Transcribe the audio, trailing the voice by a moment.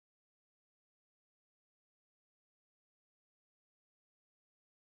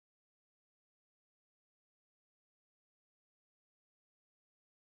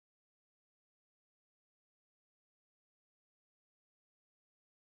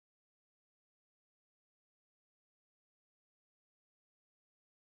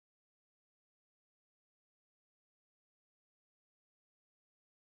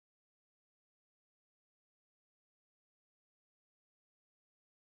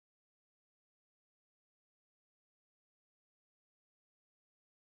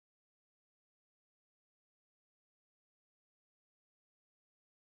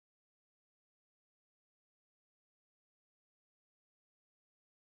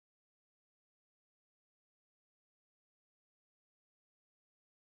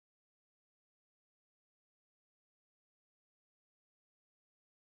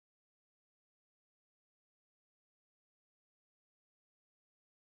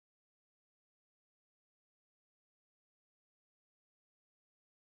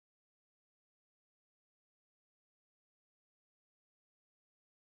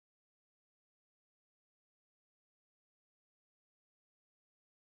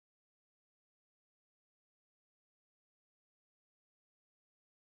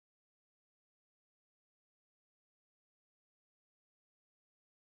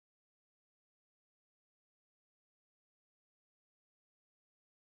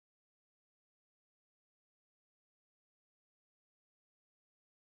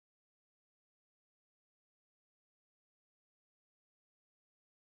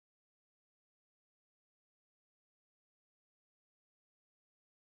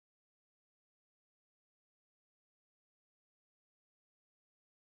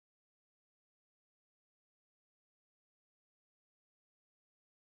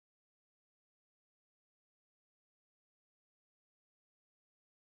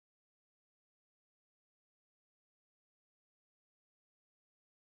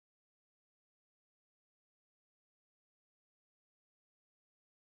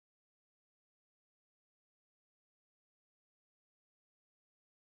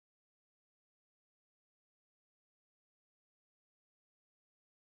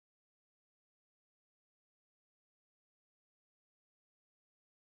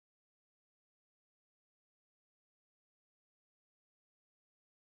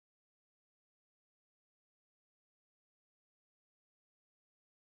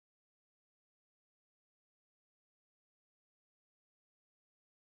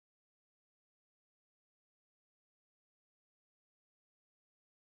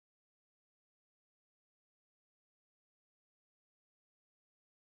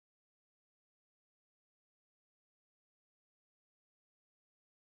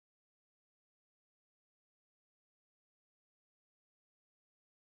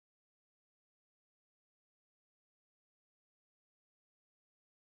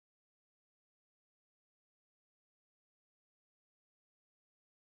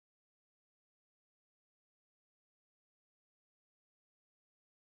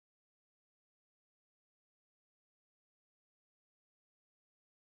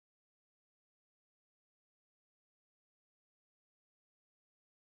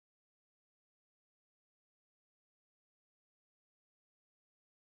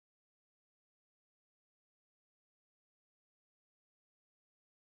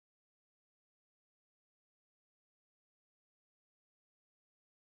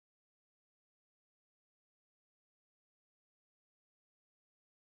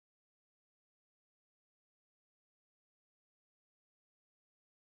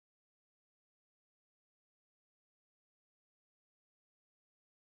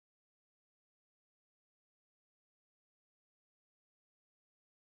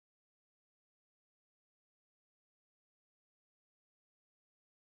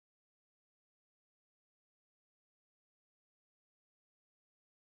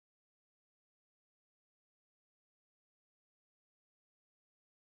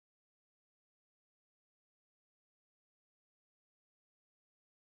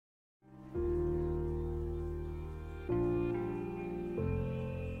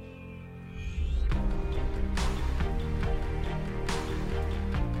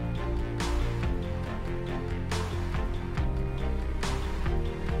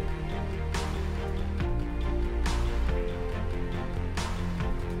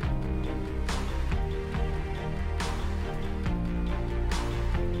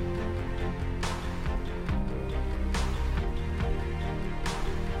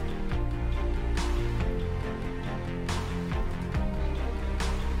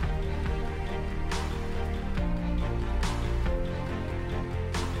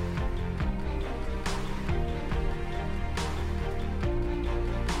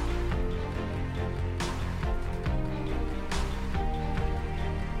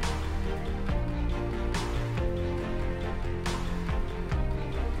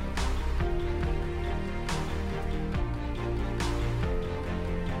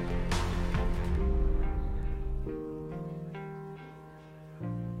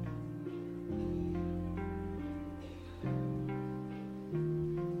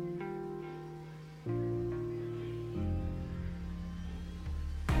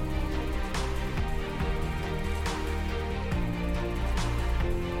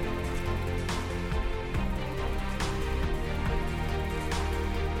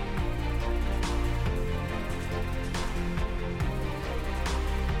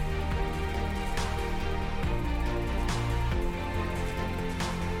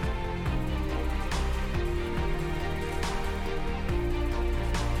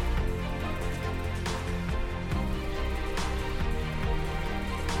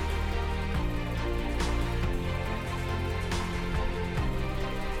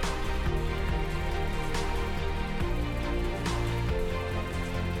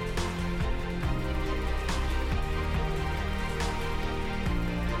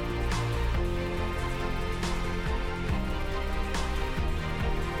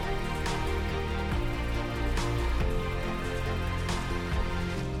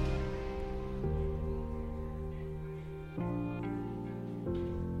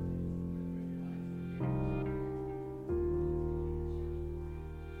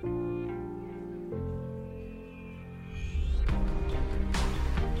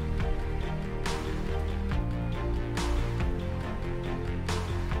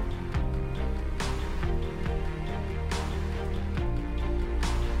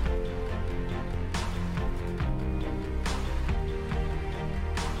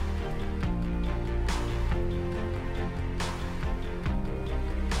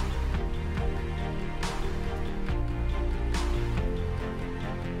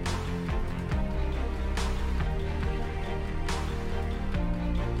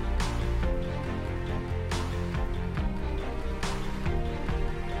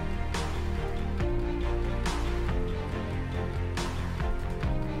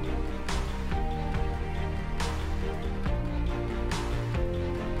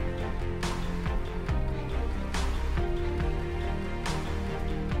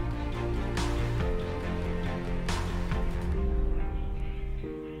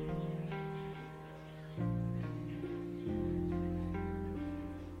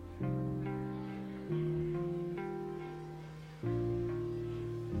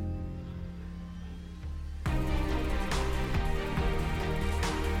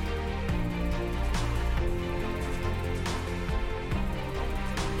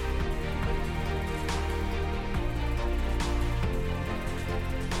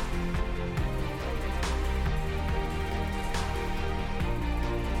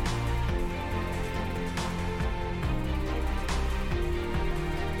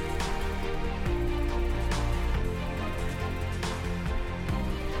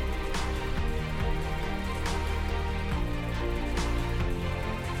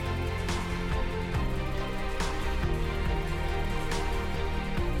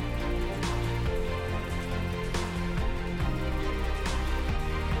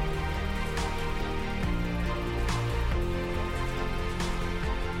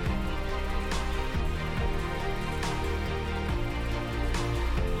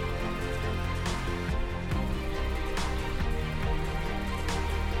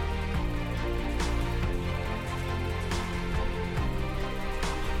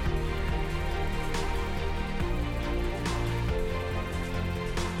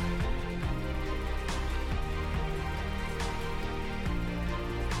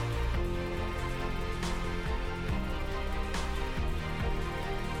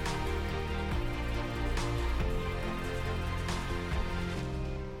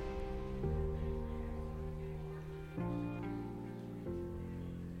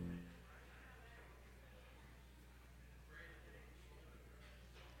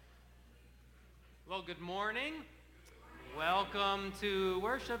Well, good morning. Welcome to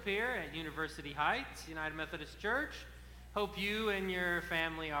worship here at University Heights United Methodist Church. Hope you and your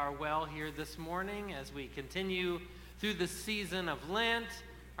family are well here this morning as we continue through the season of Lent.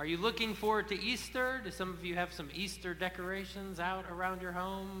 Are you looking forward to Easter? Do some of you have some Easter decorations out around your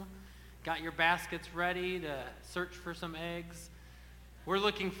home? Got your baskets ready to search for some eggs? We're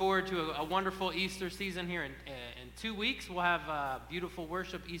looking forward to a wonderful Easter season here. In 2 weeks, we'll have a beautiful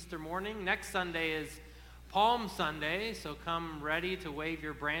worship Easter morning. Next Sunday is Palm Sunday, so come ready to wave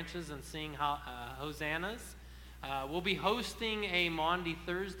your branches and sing hosannas. We'll be hosting a Maundy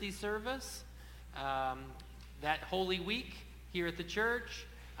Thursday service that Holy Week here at the church.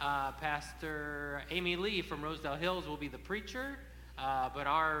 Pastor Amy Lee from Rosedale Hills will be the preacher, but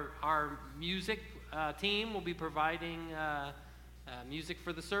our music team will be providing music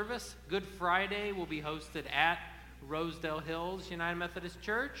for the service. Good Friday will be hosted at Rosedale Hills United Methodist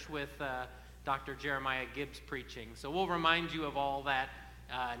Church with Dr. Jeremiah Gibbs preaching. So we'll remind you of all that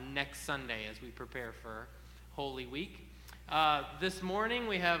next Sunday as we prepare for Holy Week. This morning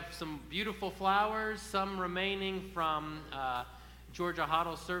we have some beautiful flowers, some remaining from Georgia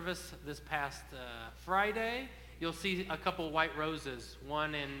Hoddle service this past Friday. You'll see a couple white roses,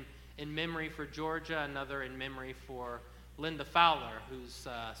 one in memory for Georgia, another in memory for Linda Fowler, whose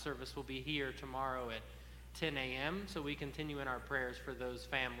service will be here tomorrow at 10 a.m. So we continue in our prayers for those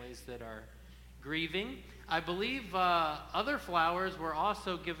families that are grieving. I believe other flowers were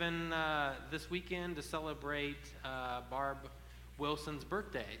also given this weekend to celebrate Barb Wilson's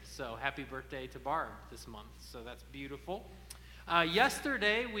birthday. So happy birthday to Barb this month. So that's beautiful.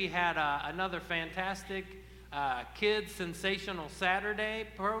 Yesterday we had another fantastic Kids Sensational Saturday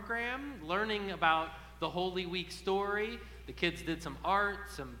program, learning about the Holy Week story. The kids did some art,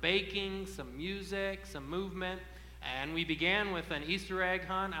 some baking, some music, some movement, and we began with an Easter egg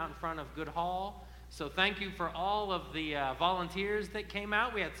hunt out in front of Good Hall. So thank you for all of the volunteers that came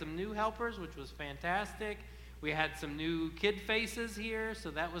out. We had some new helpers, which was fantastic. We had some new kid faces here,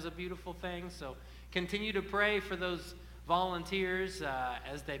 so that was a beautiful thing. So continue to pray for those volunteers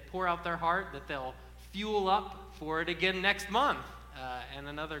as they pour out their heart, that they'll fuel up for it again next month, and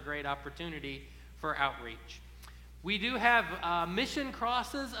another great opportunity for outreach. We do have mission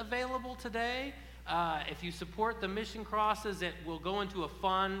crosses available today. If you support the mission crosses, it will go into a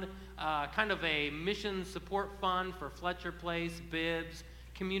fund, kind of a mission support fund for Fletcher Place, Bibbs,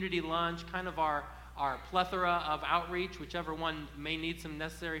 community lunch, kind of our plethora of outreach. Whichever one may need some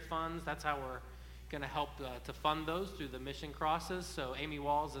necessary funds, that's how we're going to help to fund those through the mission crosses. So Amy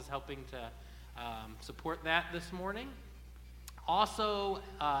Walls is helping to support that this morning. Also,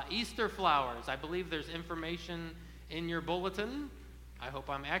 Easter flowers. I believe there's information in your bulletin. I hope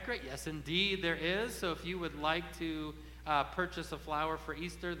I'm accurate. Yes, indeed, there is. So if you would like to purchase a flower for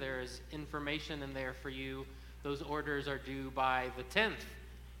Easter, there is information in there for you. Those orders are due by the 10th.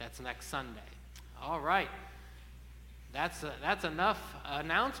 That's next Sunday. All right. That's enough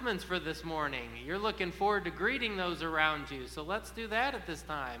announcements for this morning. You're looking forward to greeting those around you. So let's do that at this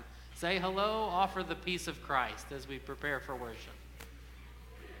time. Say hello, offer the peace of Christ as we prepare for worship.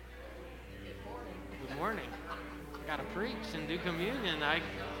 Good morning. I got to preach and do communion. I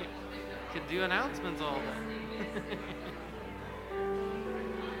could do announcements all day.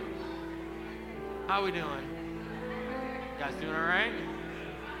 How we doing? You guys doing all right?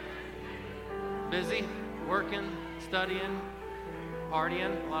 Busy? Working? Studying?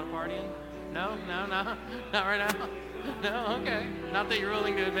 Partying? A lot of partying? No? Not right now? No? Okay. Not that you're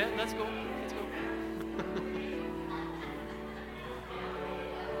willing to admit. That's cool. That's cool.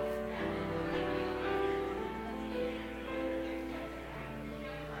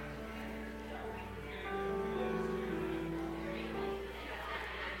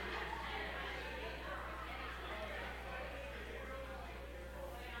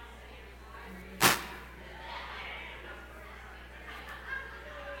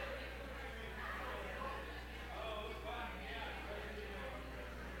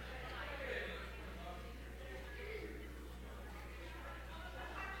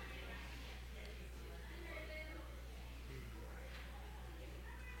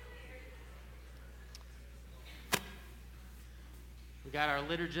 We got our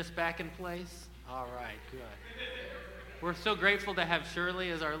liturgist back in place? All right, good. We're so grateful to have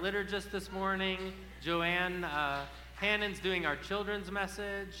Shirley as our liturgist this morning. Joanne Hannon's doing our children's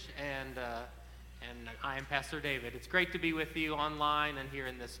message, and I am Pastor David. It's great to be with you online and here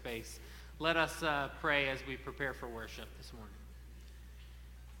in this space. Let us pray as we prepare for worship this morning.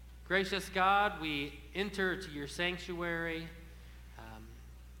 Gracious God, we enter to your sanctuary.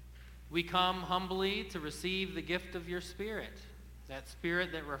 We come humbly to receive the gift of your Spirit, that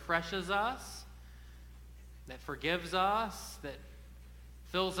Spirit that refreshes us, that forgives us, that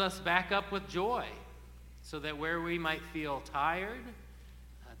fills us back up with joy, so that where we might feel tired,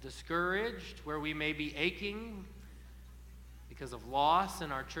 discouraged, where we may be aching because of loss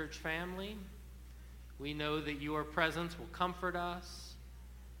in our church family, we know that your presence will comfort us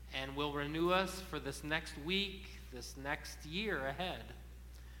and will renew us for this next week, this next year ahead.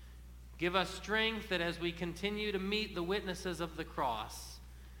 Give us strength that as we continue to meet the witnesses of the cross,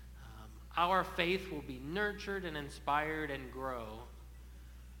 our faith will be nurtured and inspired and grow,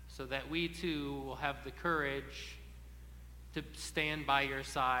 so that we too will have the courage to stand by your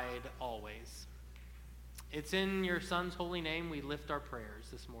side always. It's in your Son's holy name we lift our prayers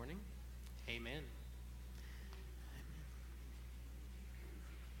this morning. Amen.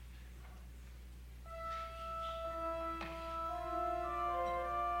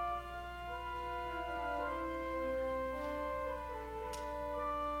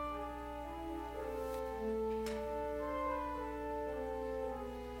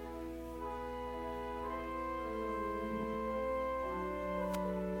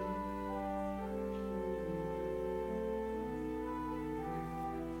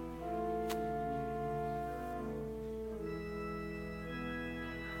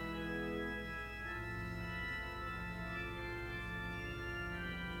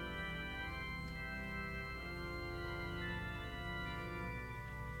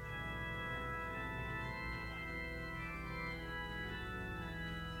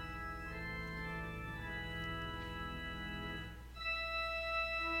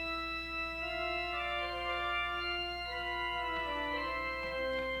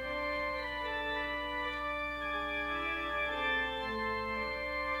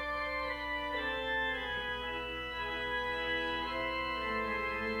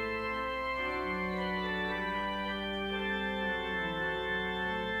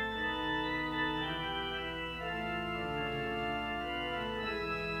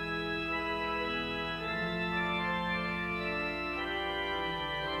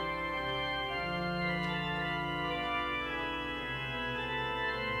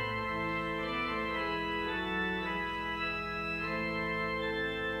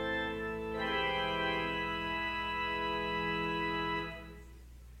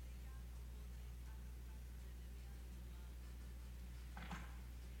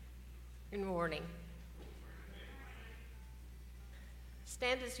 Good morning.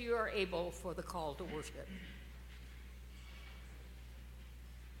 Stand as you are able for the call to worship.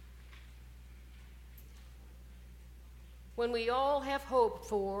 When we all have hoped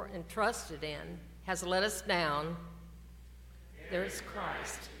for and trusted in has let us down, there is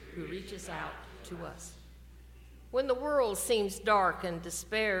Christ who reaches out to us. When the world seems dark and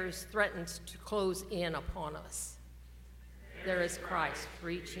despair threatens to close in upon us, there is Christ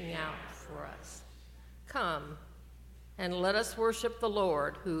reaching out for us. Come and let us worship the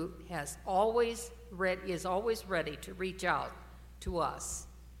Lord, who is always ready to reach out to us.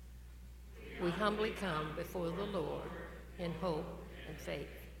 We humbly come before the Lord in hope and faith.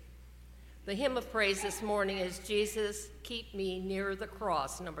 The hymn of praise this morning is Jesus, Keep Me Near the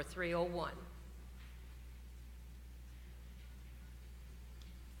Cross, number 301.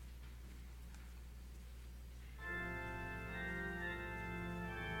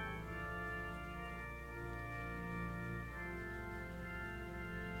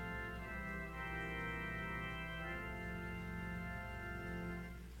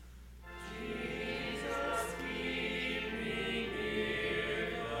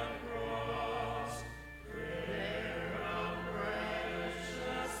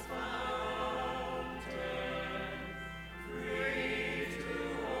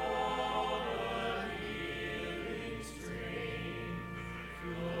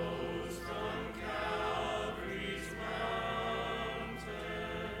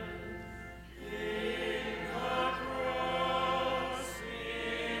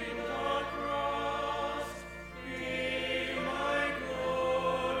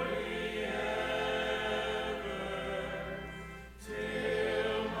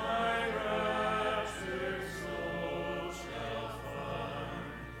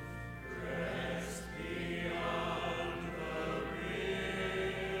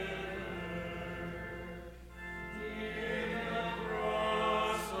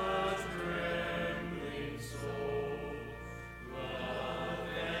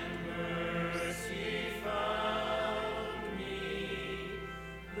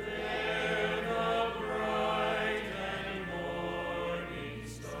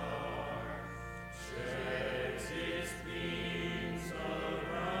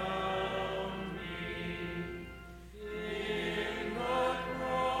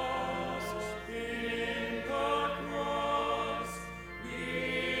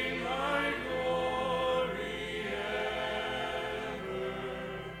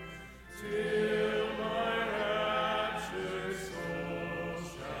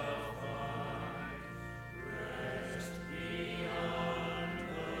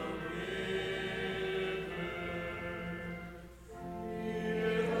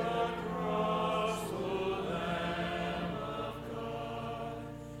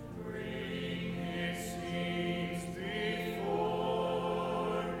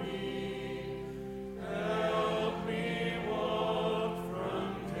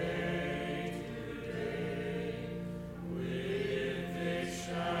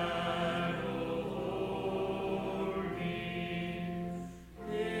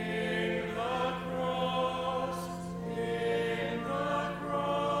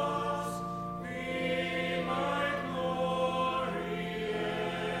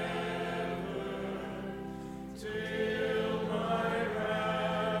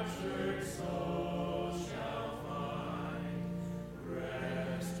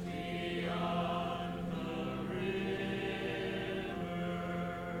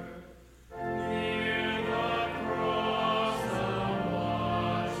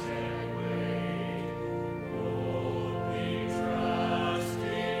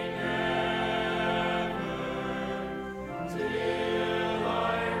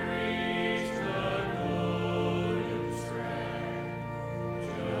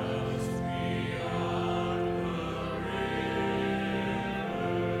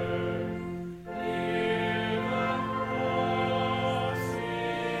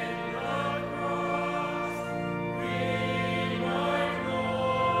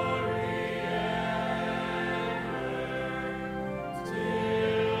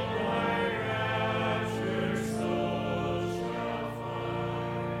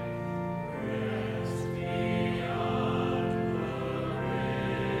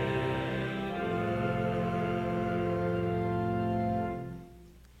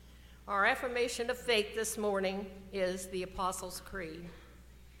 Our affirmation of faith this morning is the Apostles' Creed.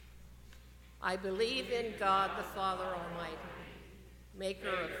 I believe in God the Father Almighty, maker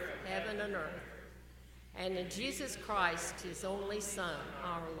of heaven and earth, and in Jesus Christ, his only Son,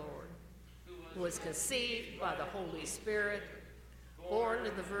 our Lord, who was conceived by the Holy Spirit, born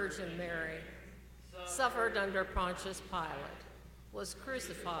of the Virgin Mary, suffered under Pontius Pilate, was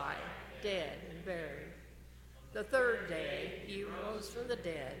crucified, dead, and buried. The third day he rose from the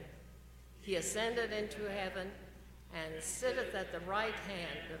dead. He ascended into heaven and sitteth at the right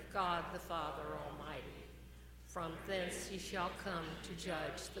hand of God the Father Almighty. From thence he shall come to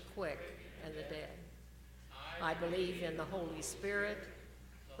judge the quick and the dead. I believe in the Holy Spirit,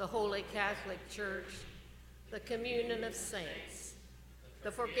 the Holy Catholic Church, the communion of saints,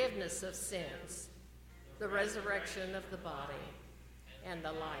 the forgiveness of sins, the resurrection of the body, and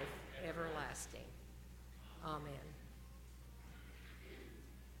the life everlasting. Amen.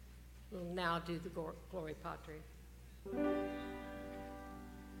 We'll now do the Glory Patri.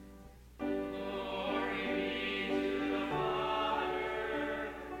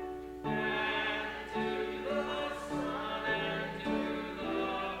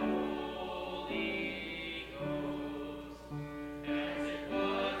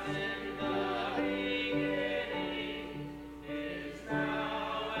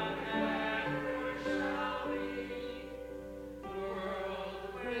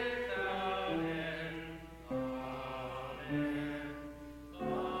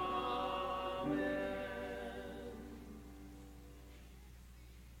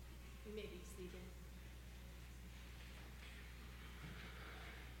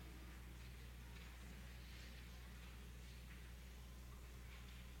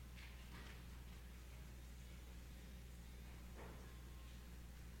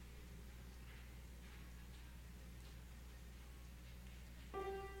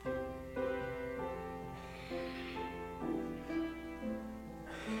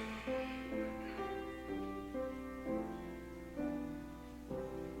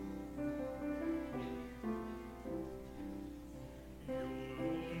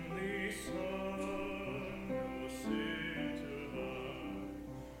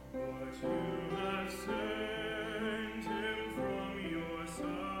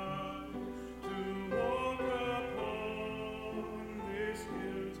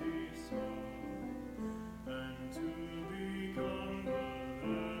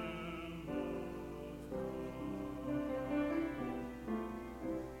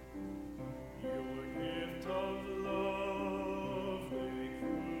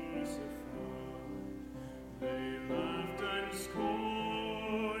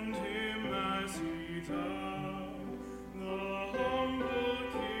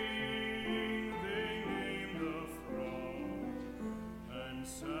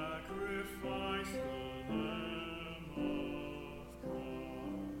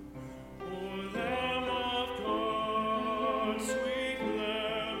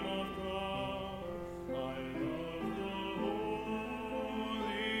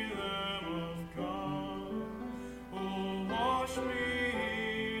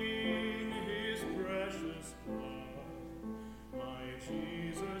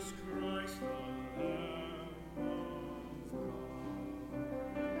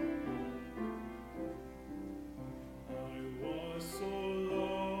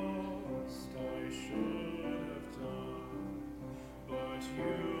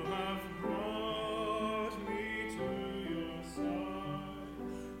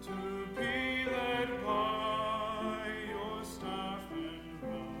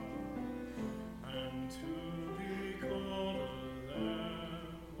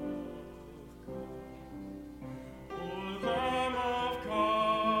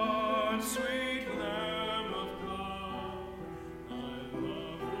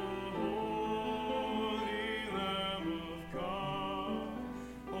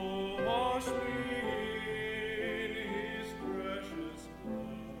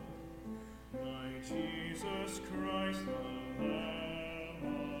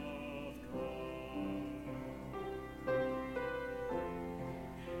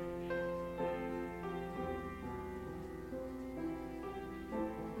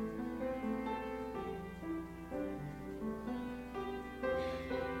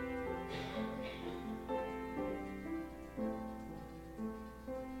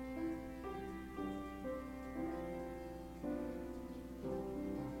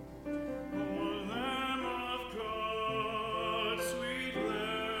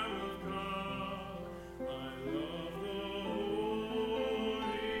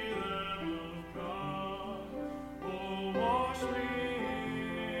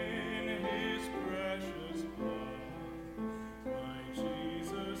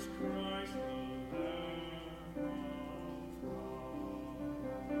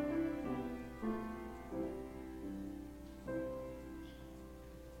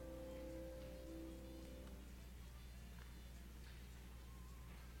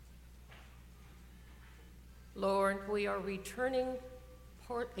 Lord, we are returning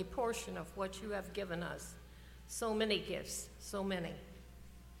a portion of what you have given us. So many gifts, so many.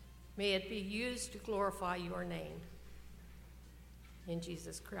 May it be used to glorify your name. In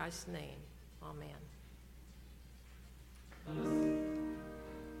Jesus Christ's name, amen.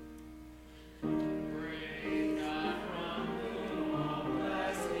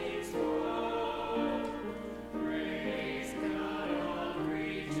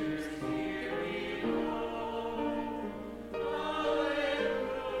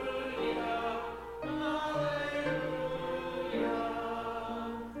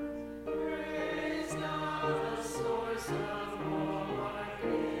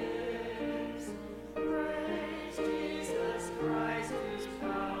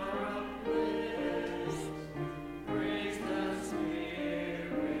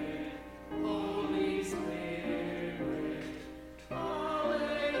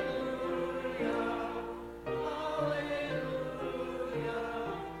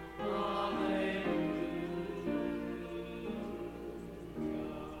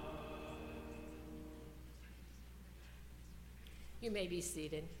 You may be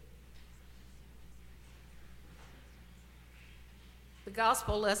seated. The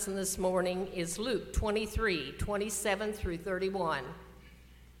gospel lesson this morning is Luke 23, 27 through 31.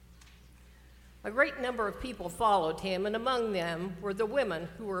 A great number of people followed him, and among them were the women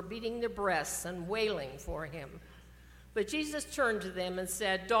who were beating their breasts and wailing for him. But Jesus turned to them and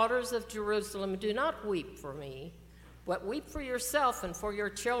said, "Daughters of Jerusalem, do not weep for me, but weep for yourself and for your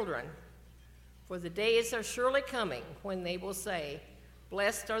children. For the days are surely coming when they will say,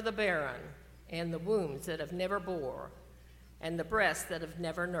 'Blessed are the barren, and the wombs that have never bore, and the breasts that have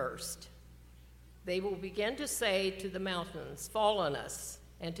never nursed.' They will begin to say to the mountains, 'Fall on us,'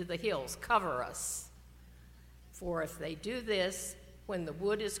 and to the hills, 'Cover us.' For if they do this when the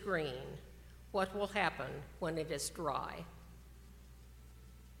wood is green, what will happen when it is dry?"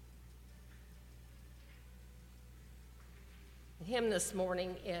 The hymn this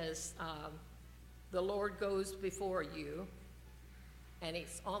morning is "The Lord Goes Before You," and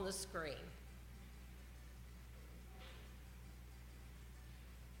it's on the screen.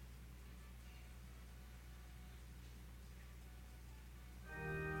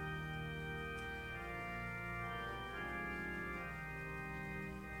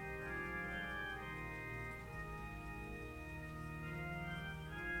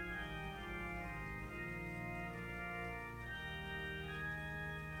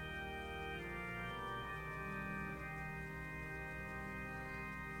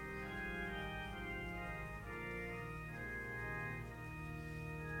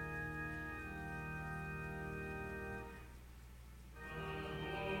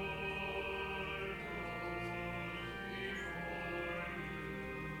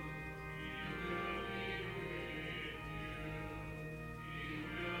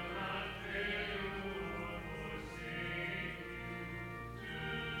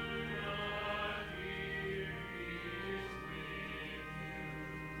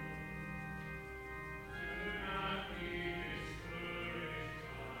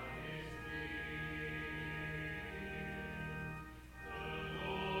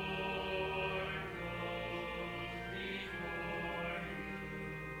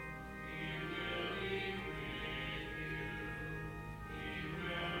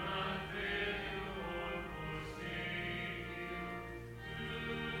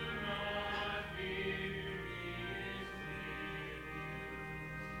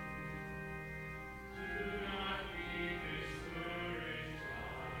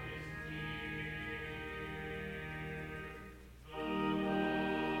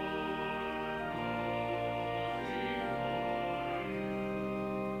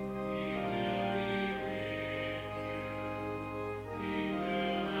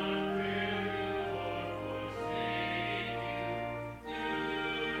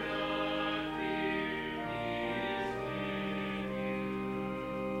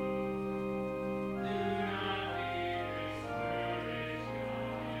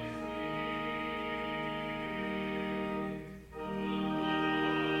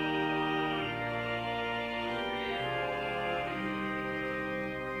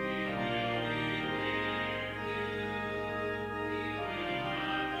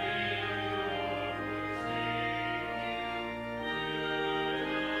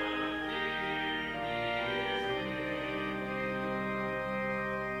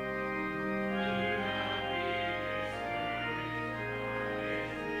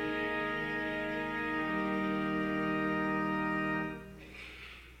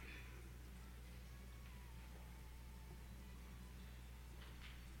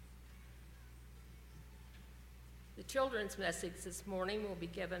 children's message this morning will be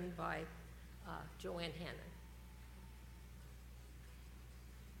given by Joanne Hannon.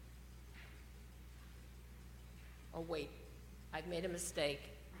 Oh, wait, I've made a mistake.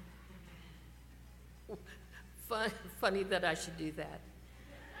 Funny that I should do that.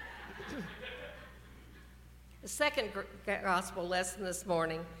 The second gospel lesson this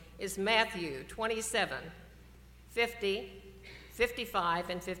morning is Matthew 27, 50, 55,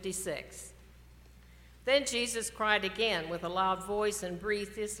 and 56. Then Jesus cried again with a loud voice and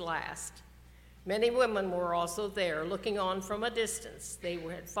breathed his last. Many women were also there, looking on from a distance. They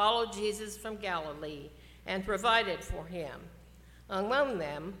had followed Jesus from Galilee and provided for him. Among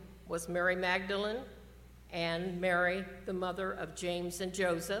them was Mary Magdalene and Mary, the mother of James and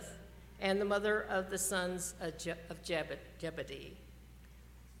Joseph, and the mother of the sons of Zebedee.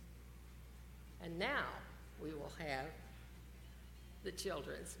 And now we will have the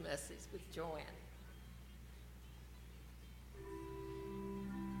children's message with Joanne.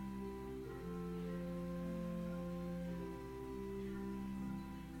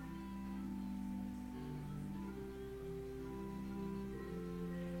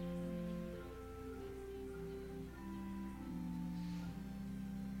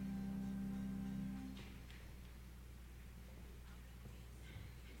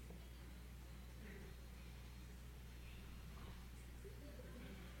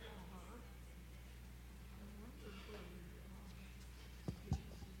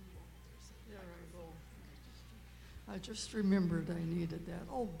 I just remembered I needed that.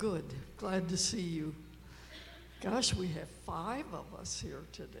 Oh, good. Glad to see you. Gosh, we have 5 of us here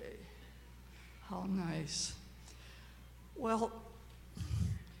today. How nice. Well,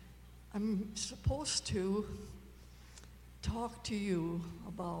 I'm supposed to talk to you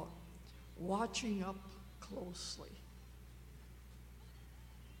about watching up closely.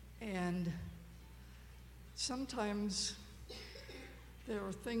 And sometimes there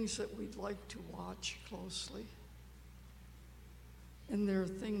are things that we'd like to watch closely, and there are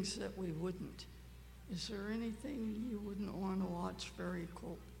things that we wouldn't. Is there anything you wouldn't want to watch very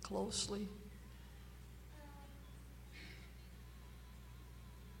closely?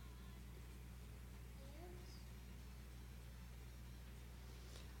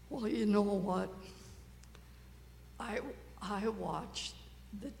 Well, you know what? I watched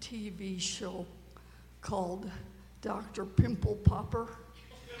the TV show called Dr. Pimple Popper.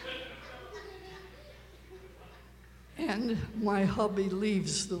 And my hubby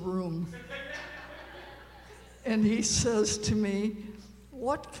leaves the room. And he says to me,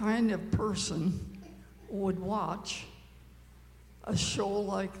 what kind of person would watch a show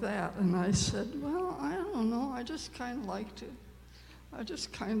like that? And I said, well, I don't know. I just kind of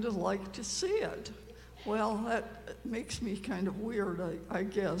like to see it. Well, that makes me kind of weird, I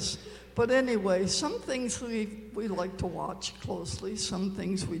guess. But anyway, some things we like to watch closely, some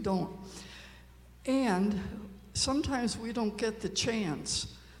things we don't. And sometimes we don't get the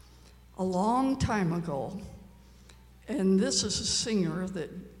chance. A long time ago, and this is a singer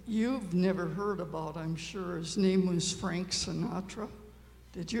that you've never heard about, I'm sure. His name was Frank Sinatra.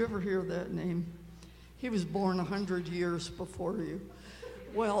 Did you ever hear that name? He was born 100 years before you.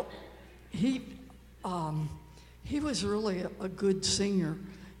 Well, he was really a good singer,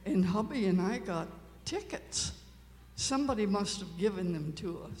 and hubby and I got tickets. Somebody must have given them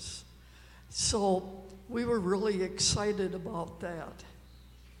to us. So we were really excited about that.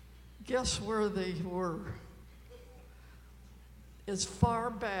 Guess where they were? As far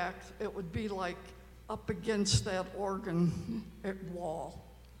back, it would be like up against that organ wall.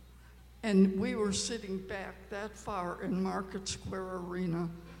 And we were sitting back that far in Market Square Arena,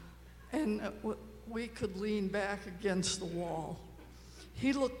 and we could lean back against the wall.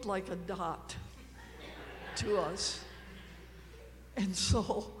 He looked like a dot to us. And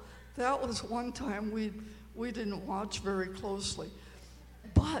so that was one time we didn't watch very closely.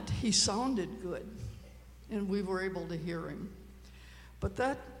 But he sounded good, and we were able to hear him. But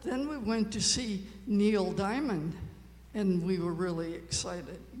then we went to see Neil Diamond, and we were really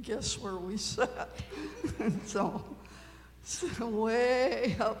excited. Guess where we sat? so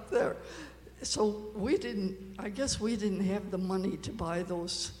way up there. So I guess we didn't have the money to buy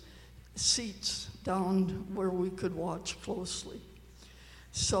those seats down where we could watch closely.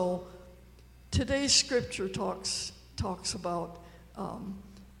 So today's scripture talks about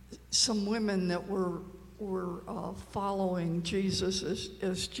some women that were following Jesus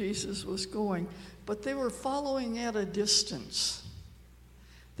as Jesus was going, but they were following at a distance.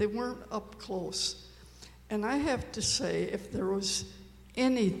 They weren't up close. And I have to say, if there was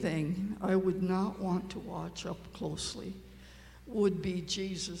anything I would not want to watch up closely, would be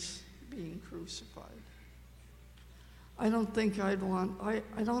Jesus being crucified. I don't think I'd want, I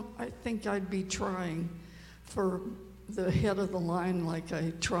think I'd be trying for the head of the line like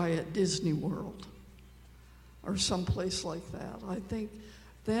I try at Disney World or someplace like that. I think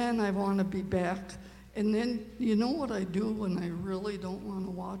then I want to be back. And then, you know what I do when I really don't want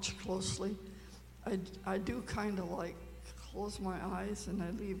to watch closely? I do kind of like close my eyes and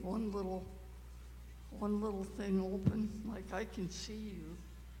I leave one little thing open, like I can see you,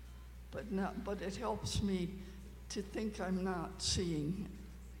 but it helps me to think I'm not seeing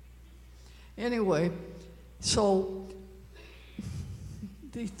it. Anyway, so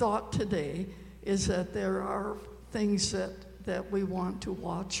the thought today is that there are things that we want to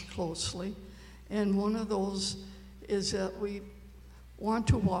watch closely, and one of those is that we want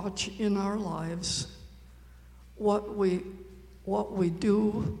to watch in our lives what we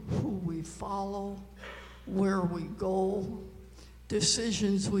do, who we follow, where we go,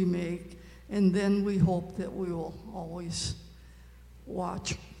 decisions we make, and then we hope that we will always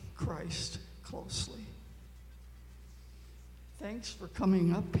watch Christ closely. Thanks for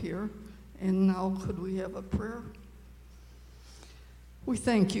coming up here, and now could we have a prayer? We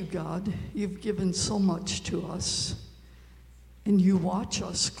thank you, God. You've given so much to us, and you watch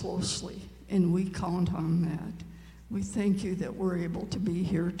us closely, and we count on that. We thank you that we're able to be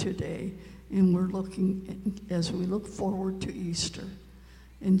here today, and we're looking, as we look forward to Easter.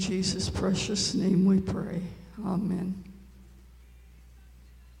 In Jesus' precious name we pray. Amen.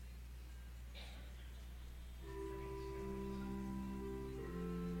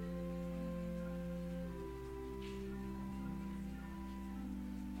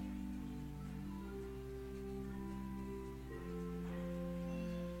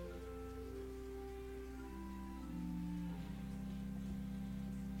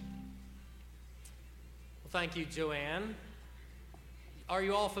 Thank you, Joanne. Are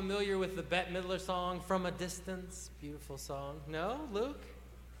you all familiar with the Bette Midler song, From a Distance? Beautiful song. No, Luke?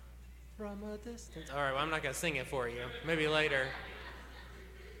 From a distance. All right, well, I'm not going to sing it for you. Maybe later.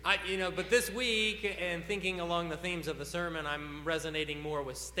 But this week, and thinking along the themes of the sermon, I'm resonating more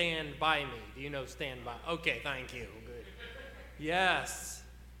with Stand By Me. Do you know Stand By? Okay, thank you. Good. Yes.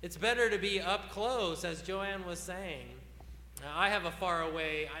 It's better to be up close, as Joanne was saying. I have a far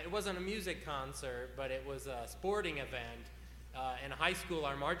away, it wasn't a music concert, but it was a sporting event. In high school,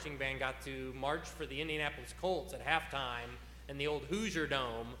 our marching band got to march for the Indianapolis Colts at halftime in the old Hoosier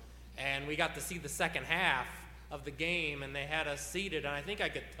Dome, and we got to see the second half of the game, and they had us seated, and I think I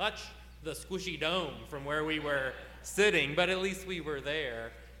could touch the squishy dome from where we were sitting, but at least we were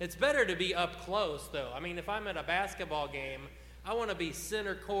there. It's better to be up close, though. I mean, if I'm at a basketball game, I want to be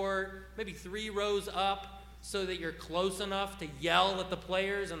center court, maybe 3 rows up, so that you're close enough to yell at the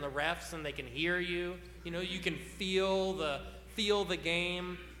players and the refs and they can hear you. You know, you can feel the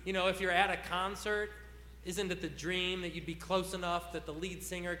game. You know, if you're at a concert, isn't it the dream that you'd be close enough that the lead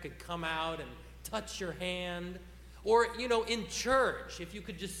singer could come out and touch your hand? Or, you know, in church, if you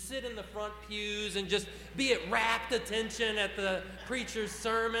could just sit in the front pews and just be at rapt attention at the preacher's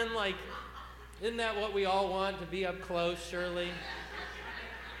sermon, like, isn't that what we all want, to be up close, surely?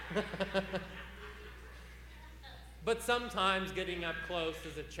 But sometimes getting up close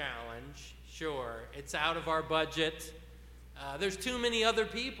is a challenge. Sure, it's out of our budget. There's too many other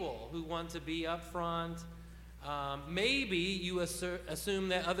people who want to be up front. Maybe you assume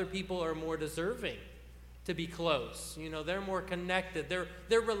that other people are more deserving to be close. You know, they're more connected.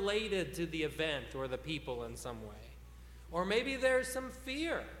 They're related to the event or the people in some way. Or maybe there's some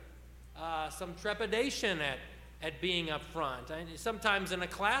fear, some trepidation at being up front. Sometimes in a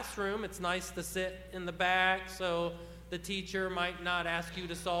classroom, it's nice to sit in the back so the teacher might not ask you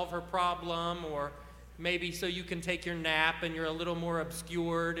to solve her problem, or maybe so you can take your nap and you're a little more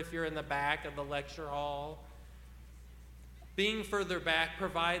obscured if you're in the back of the lecture hall. Being further back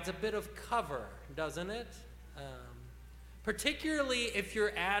provides a bit of cover, doesn't it? Particularly if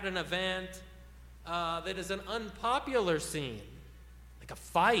you're at an event that is an unpopular scene, like a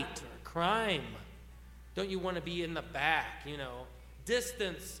fight or a crime. Don't you want to be in the back, you know?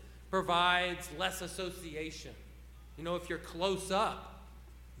 Distance provides less association. You know, if you're close up,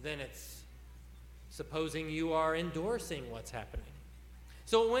 then it's supposing you are endorsing what's happening.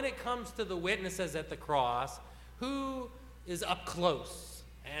 So when it comes to the witnesses at the cross, who is up close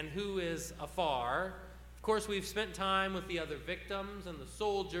and who is afar? Of course, we've spent time with the other victims and the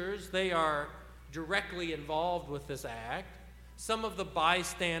soldiers. They are directly involved with this act. Some of the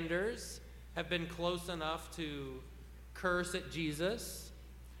bystanders have been close enough to curse at Jesus.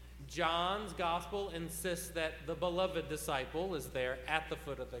 John's gospel insists that the beloved disciple is there at the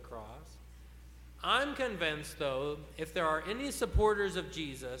foot of the cross. I'm convinced, though, if there are any supporters of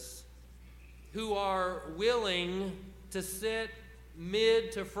Jesus who are willing to sit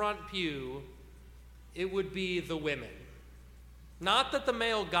mid to front pew, it would be the women. Not that the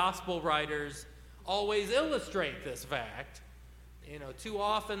male gospel writers always illustrate this fact. Too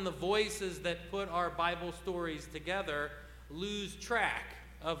often the voices that put our Bible stories together lose track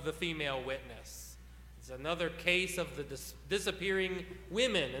of the female witness. It's another case of the disappearing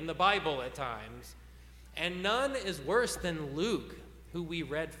women in the Bible at times. And none is worse than Luke, who we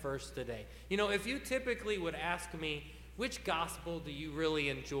read first today. If you typically would ask me, which gospel do you really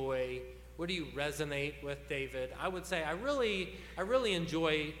enjoy? What do you resonate with, David? I would say I really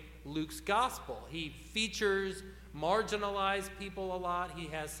enjoy Luke's gospel. He features marginalized people a lot. He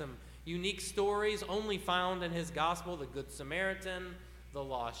has some unique stories only found in his gospel: the Good Samaritan, the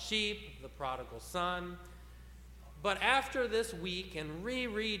lost sheep, the prodigal son. But after this week and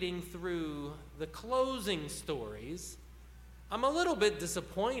rereading through the closing stories, I'm a little bit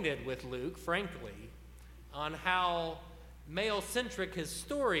disappointed with Luke, frankly, on how male-centric his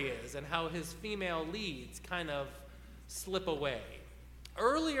story is and how his female leads kind of slip away.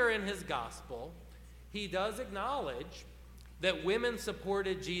 Earlier in his gospel, he does acknowledge that women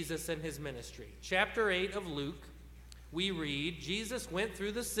supported Jesus in his ministry. Chapter 8 of Luke, we read, Jesus went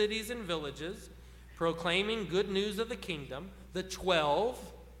through the cities and villages, proclaiming good news of the kingdom. The 12,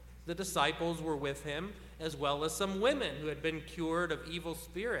 the disciples, were with him, as well as some women who had been cured of evil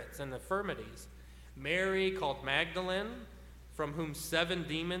spirits and infirmities. Mary, called Magdalene, from whom 7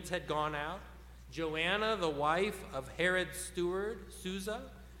 demons had gone out. Joanna, the wife of Herod's steward, Susa,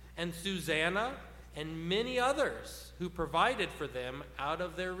 and Susanna, and many others who provided for them out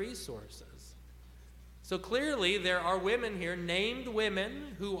of their resources. So clearly there are women here, named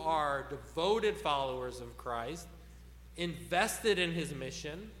women, who are devoted followers of Christ, invested in his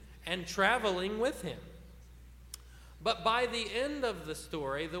mission, and traveling with him. But by the end of the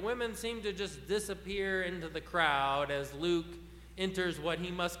story, the women seem to just disappear into the crowd as Luke enters what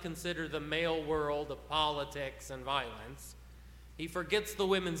he must consider the male world of politics and violence. He forgets the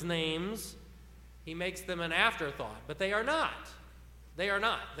women's names. He makes them an afterthought, but they are not. They are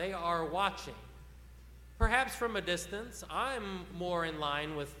not. They are watching. Perhaps from a distance. I'm more in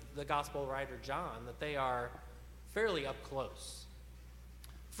line with the gospel writer John, that they are fairly up close.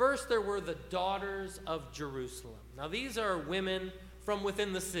 First, there were the daughters of Jerusalem. Now, these are women from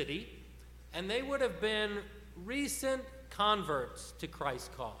within the city, and they would have been recent converts to Christ's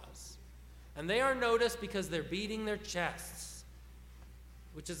cause. And they are noticed because they're beating their chests,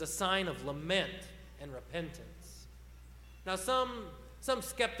 which is a sign of lament and repentance. Now, some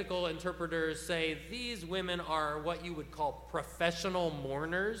skeptical interpreters say these women are what you would call professional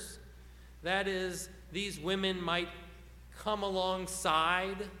mourners. That is, these women might come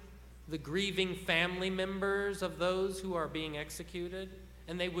alongside the grieving family members of those who are being executed,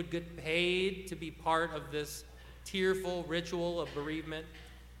 and they would get paid to be part of this tearful ritual of bereavement.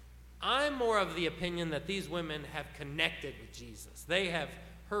 I'm more of the opinion that these women have connected with Jesus. They have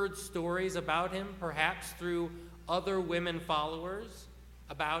heard stories about him, perhaps through other women followers,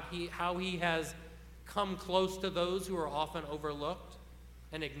 about how he has come close to those who are often overlooked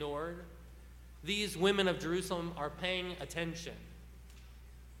and ignored. These women of Jerusalem are paying attention.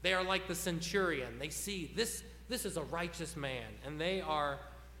 They are like the centurion. They see this is a righteous man, and they are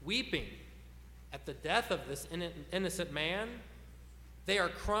weeping at the death of this innocent man. They are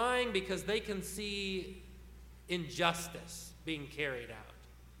crying because they can see injustice being carried out.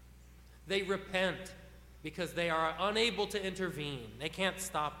 They repent because they are unable to intervene. They can't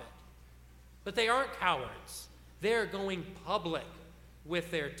stop it. But they aren't cowards. They're going public with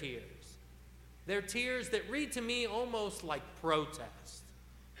their tears. They're tears that read to me almost like protest.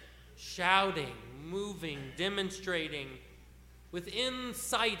 Shouting, moving, demonstrating within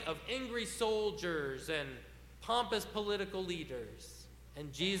sight of angry soldiers and pompous political leaders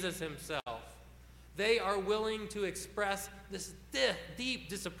and Jesus himself. They are willing to express this deep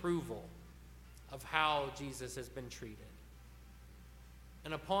disapproval of how Jesus has been treated.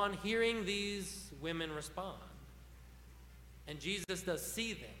 And upon hearing these women respond, and Jesus does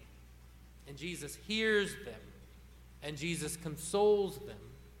see them, and Jesus hears them, and Jesus consoles them,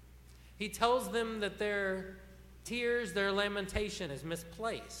 he tells them that their tears, their lamentation is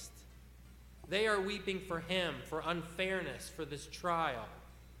misplaced. They are weeping for him, for unfairness, for this trial.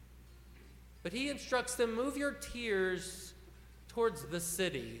 But he instructs them, move your tears towards the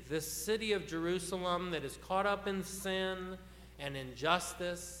city, this city of Jerusalem that is caught up in sin and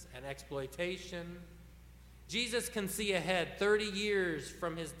injustice and exploitation. Jesus can see ahead, 30 years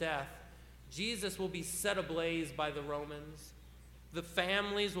from his death. Jesus will be set ablaze by the Romans. The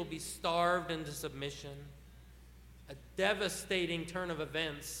families will be starved into submission. A devastating turn of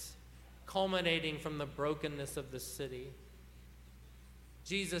events culminating from the brokenness of the city.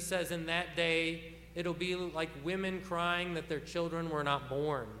 Jesus says in that day, it'll be like women crying that their children were not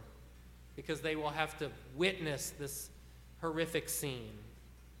born, because they will have to witness this horrific scene.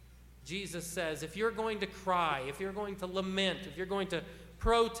 Jesus says, if you're going to cry, if you're going to lament, if you're going to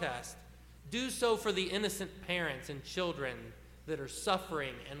protest, do so for the innocent parents and children that are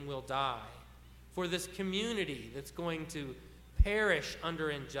suffering and will die, for this community that's going to perish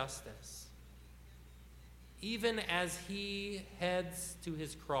under injustice. Even as he heads to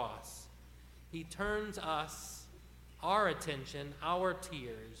his cross, he turns us, our attention, our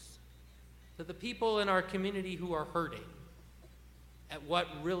tears, to the people in our community who are hurting, at what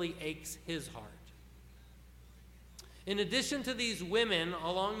really aches his heart. In addition to these women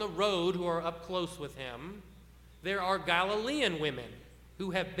along the road who are up close with him, there are Galilean women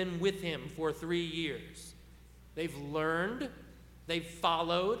who have been with him for 3 years. They've learned, they've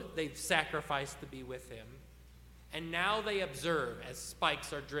followed, they've sacrificed to be with him. And now they observe as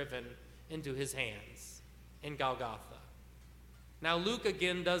spikes are driven into his hands in Golgotha. Now Luke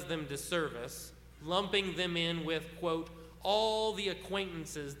again does them disservice, lumping them in with, quote, all the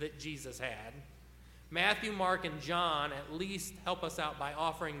acquaintances that Jesus had. Matthew, Mark, and John at least help us out by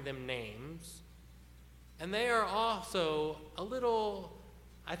offering them names. And they are also a little,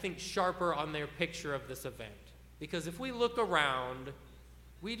 I think, sharper on their picture of this event. Because if we look around,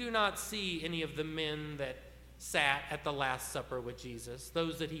 we do not see any of the men that sat at the Last Supper with Jesus,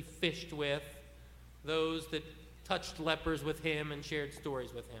 those that he fished with, those that touched lepers with him and shared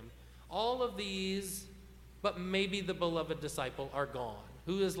stories with him. All of these, but maybe the beloved disciple, are gone.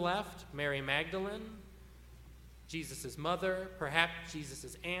 Who is left? Mary Magdalene, Jesus' mother, perhaps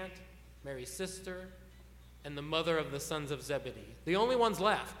Jesus' aunt, Mary's sister, and the mother of the sons of Zebedee. The only ones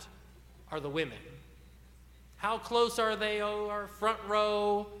left are the women. How close are they? Oh, our front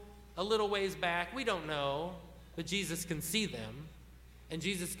row, a little ways back? We don't know, but Jesus can see them, and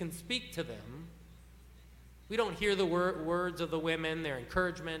Jesus can speak to them. We don't hear the words of the women, their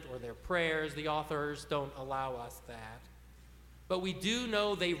encouragement or their prayers. The authors don't allow us that. But we do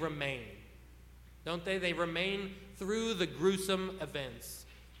know they remain, don't they? They remain through the gruesome events,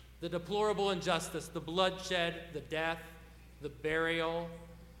 the deplorable injustice, the bloodshed, the death, the burial.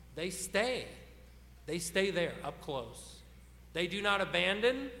 They stay. They stay there up close. They do not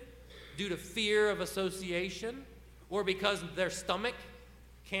abandon due to fear of association or because their stomach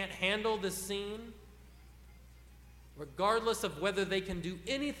can't handle this scene. Regardless of whether they can do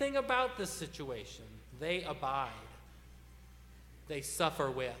anything about this situation, they abide. They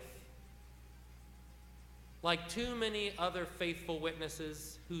suffer with. Like too many other faithful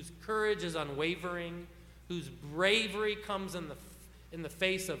witnesses whose courage is unwavering, whose bravery comes in the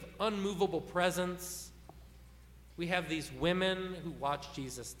face of unmovable presence, we have these women who watch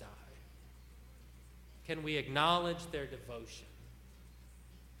Jesus die. Can we acknowledge their devotion?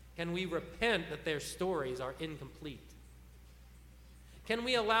 Can we repent that their stories are incomplete? Can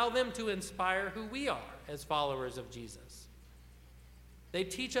we allow them to inspire who we are as followers of Jesus? They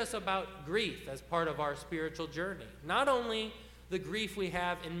teach us about grief as part of our spiritual journey. Not only the grief we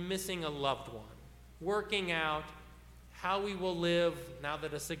have in missing a loved one, working out how we will live now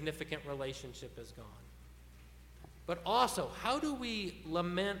that a significant relationship is gone, but also how do we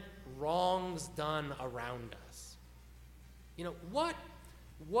lament wrongs done around us? You know,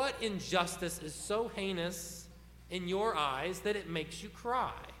 what injustice is so heinous in your eyes that it makes you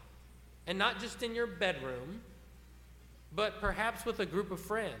cry? And not just in your bedroom, but perhaps with a group of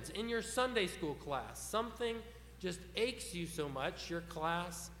friends, in your Sunday school class. Something just aches you so much your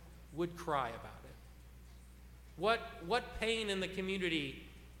class would cry about it. What pain in the community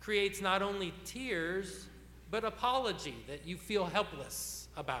creates not only tears, but apology, that you feel helpless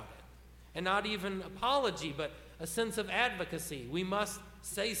about it. And not even apology, but a sense of advocacy. We must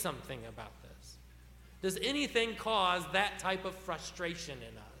say something about this. Does anything cause that type of frustration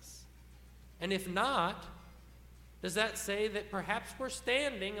in us? And if not, does that say that perhaps we're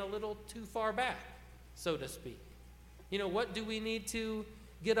standing a little too far back, so to speak? You know, what do we need to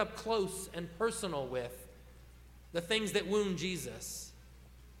get up close and personal with? The things that wound Jesus,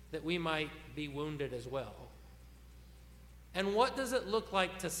 that we might be wounded as well. And what does it look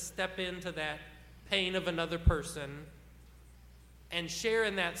like to step into that pain of another person and share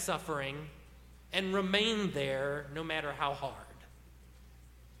in that suffering and remain there no matter how hard?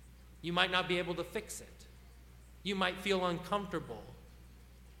 You might not be able to fix it. You might feel uncomfortable.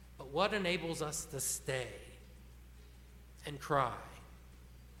 But what enables us to stay and cry?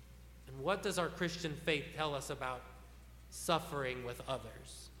 And what does our Christian faith tell us about suffering with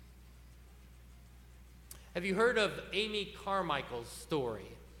others? Have you heard of Amy Carmichael's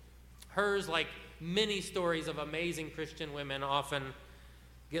story? Hers, like many stories of amazing Christian women, often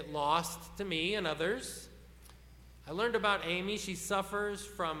get lost to me and others. I learned about Amy. She suffers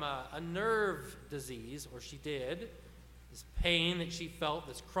from a nerve disease, or she did. This pain that she felt,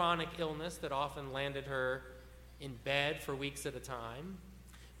 this chronic illness that often landed her in bed for weeks at a time.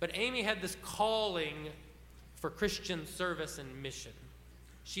 But Amy had this calling for Christian service and mission.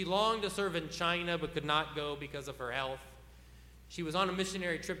 She longed to serve in China but could not go because of her health. She was on a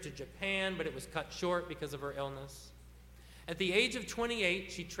missionary trip to Japan, but it was cut short because of her illness. At the age of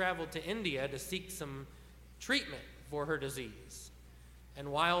 28, she traveled to India to seek some treatment for her disease.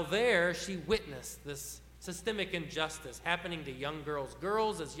 And while there, she witnessed this systemic injustice happening to young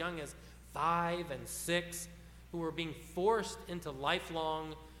girls as young as 5 and 6, who were being forced into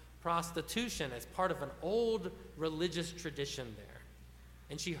lifelong prostitution as part of an old religious tradition there.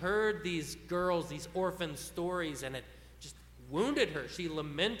 And she heard these girls, these orphan stories, and it just wounded her. She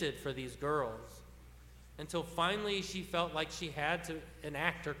lamented for these girls until finally she felt like she had to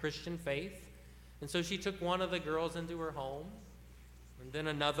enact her Christian faith. And so she took one of the girls into her home, and then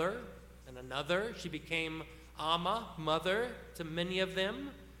another, and another. She became Amma, mother to many of them.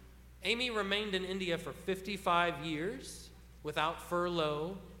 Amy remained in India for 55 years without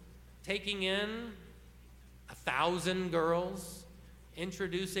furlough, taking in 1,000 girls,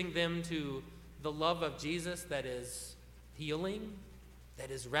 introducing them to the love of Jesus that is healing, that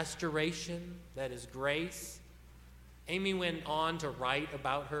is restoration, that is grace. Amy went on to write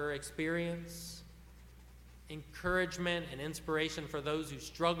about her experience, encouragement and inspiration for those who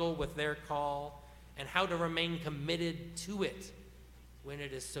struggle with their call, and how to remain committed to it when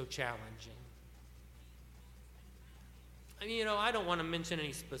it is so challenging. I mean, I don't want to mention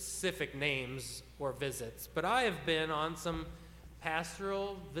any specific names or visits, but I have been on some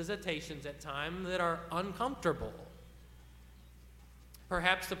pastoral visitations at times that are uncomfortable.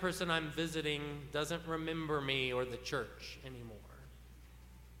 Perhaps the person I'm visiting doesn't remember me or the church anymore.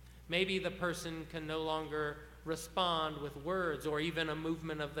 Maybe the person can no longer respond with words or even a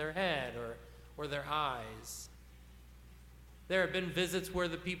movement of their head or their eyes. There have been visits where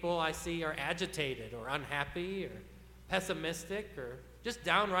the people I see are agitated or unhappy or pessimistic or just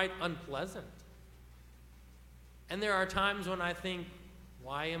downright unpleasant. And there are times when I think,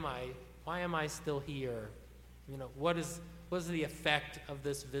 why am I still here? What is the effect of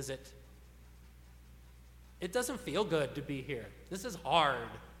this visit? It doesn't feel good to be here. This is hard.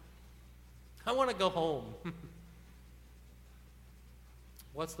 I want to go home.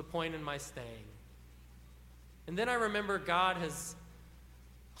 What's the point in my staying? And then I remember God has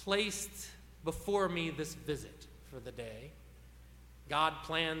placed before me this visit for the day. God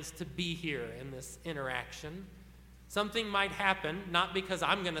plans to be here in this interaction. Something might happen, not because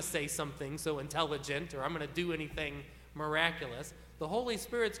I'm going to say something so intelligent or I'm going to do anything miraculous. The Holy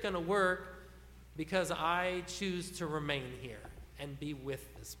Spirit's going to work because I choose to remain here and be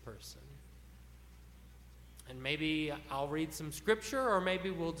with this person. And maybe I'll read some scripture, or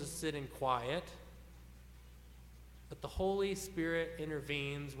maybe we'll just sit in quiet. But the Holy Spirit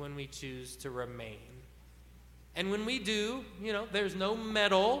intervenes when we choose to remain. And when we do, there's no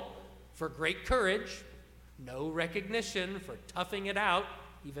medal for great courage, no recognition for toughing it out,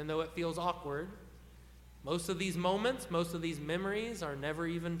 even though it feels awkward. Most of these moments, most of these memories are never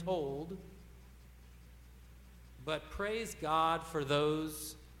even told. But praise God for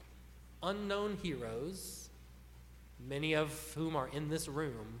those unknown heroes, many of whom are in this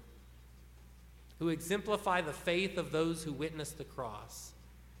room, who exemplify the faith of those who witnessed the cross,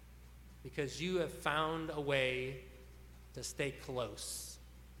 because you have found a way to stay close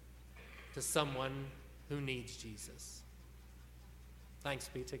to someone who needs Jesus. Thanks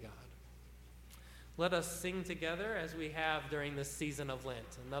be to God. Let us sing together as we have during this season of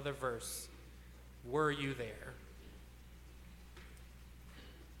Lent. Another verse, Were You There?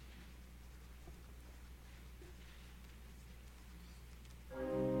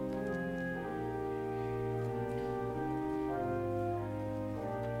 Were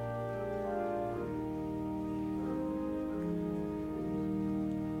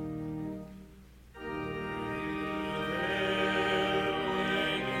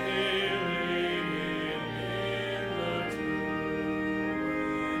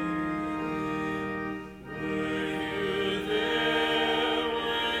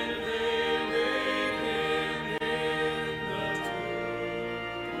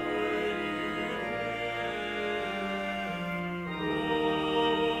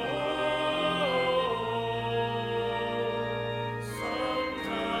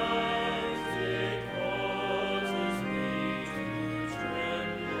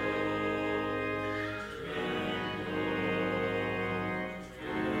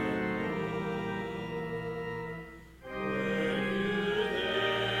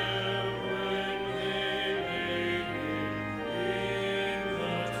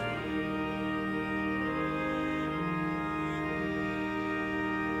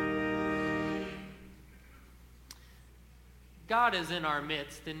God is in our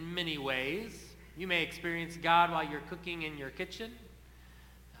midst in many ways. You may experience God while you're cooking in your kitchen,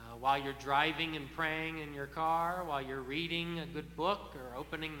 while you're driving and praying in your car, while you're reading a good book or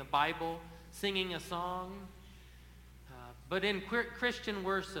opening the Bible, singing a song. But in Christian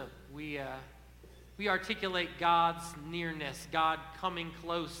worship, we articulate God's nearness, God coming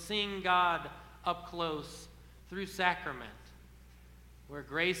close, seeing God up close through sacrament, where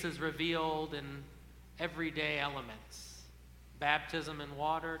grace is revealed in everyday elements: baptism in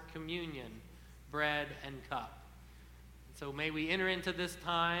water, communion, bread and cup. So may we enter into this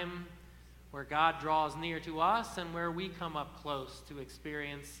time where God draws near to us and where we come up close to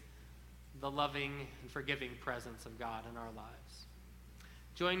experience the loving and forgiving presence of God in our lives.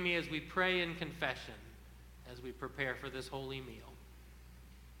 Join me as we pray in confession as we prepare for this holy meal.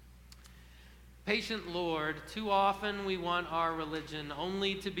 Patient Lord, too often we want our religion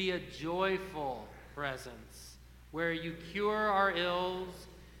only to be a joyful presence where you cure our ills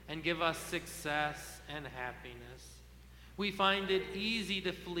and give us success and happiness. We find it easy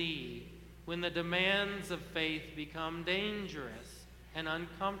to flee when the demands of faith become dangerous and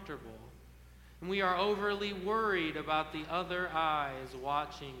uncomfortable, and we are overly worried about the other eyes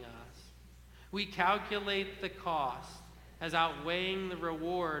watching us. We calculate the cost as outweighing the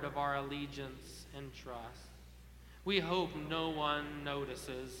reward of our allegiance and trust. We hope no one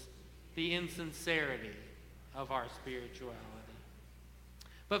notices the insincerity of our spirituality.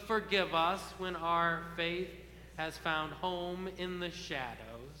 But forgive us when our faith has found home in the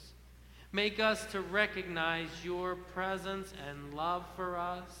shadows. Make us to recognize your presence and love for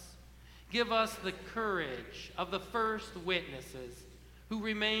us. Give us the courage of the first witnesses who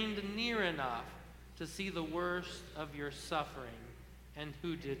remained near enough to see the worst of your suffering and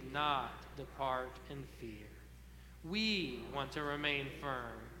who did not depart in fear. We want to remain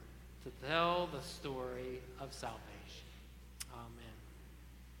firm to tell the story of salvation. Amen.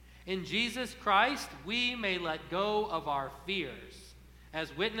 In Jesus Christ, we may let go of our fears.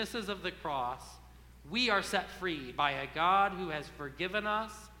 As witnesses of the cross, we are set free by a God who has forgiven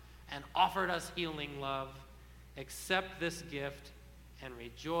us and offered us healing love. Accept this gift and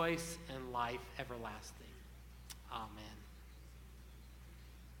rejoice in life everlasting. Amen.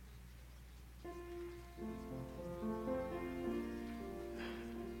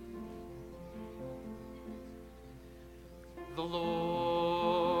 The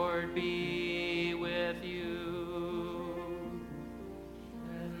Lord be with you,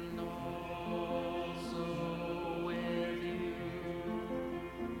 and also with you.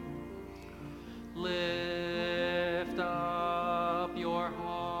 Lift up your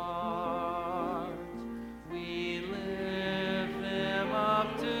hearts. We lift them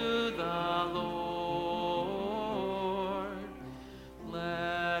up to the Lord.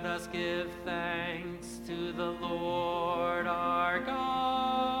 Let us give thanks to the Lord our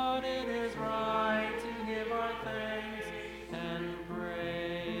God. It is right to give our thanks and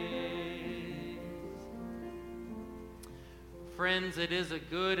praise. Friends, it is a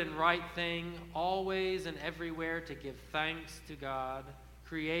good and right thing always and everywhere to give thanks to God,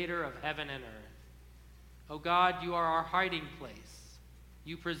 creator of heaven and earth. O God, you are our hiding place.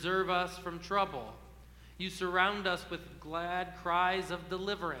 You preserve us from trouble. You surround us with glad cries of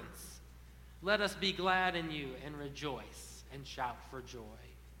deliverance. Let us be glad in you and rejoice and shout for joy.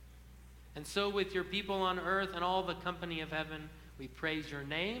 And so with your people on earth and all the company of heaven, we praise your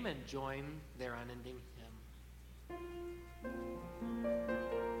name and join their unending hymn.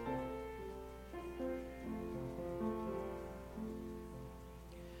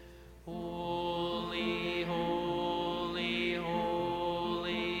 Holy, holy,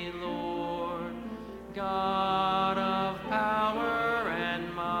 holy Lord, God of power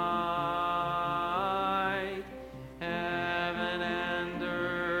and might, heaven and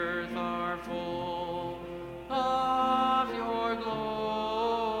earth are full of your glory.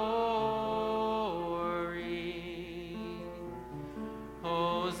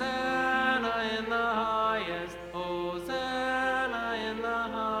 Hosanna in the highest, Hosanna in the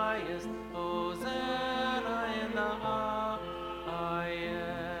highest, Hosanna in the highest.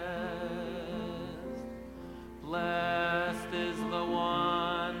 Blessed is the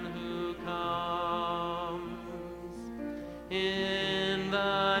one who comes in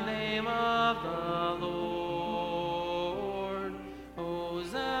the name of the Lord.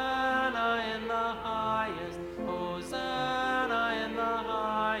 Hosanna in the highest, Hosanna in the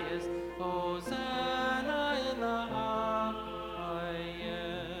highest, Hosanna in the highest.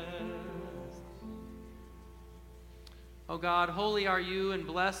 O God, holy are you and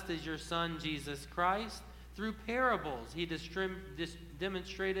blessed is your Son, Jesus Christ. Through parables he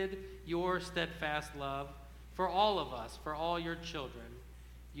demonstrated your steadfast love. for all of us, for all your children.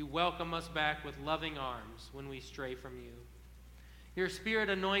 You welcome us back with loving arms when we stray from you. Your Spirit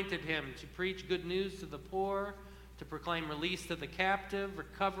anointed him to preach good news to the poor, to proclaim release to the captive,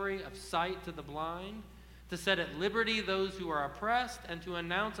 recovery of sight to the blind, to set at liberty those who are oppressed, and to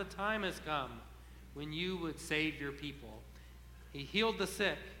announce a time has come when you would save your people. He healed the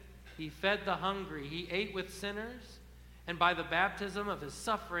sick, he fed the hungry, he ate with sinners, and by the baptism of his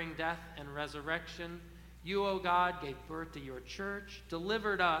suffering, death, and resurrection, you, O God, gave birth to your church,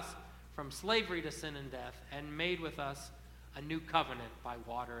 delivered us from slavery to sin and death, and made with us a new covenant by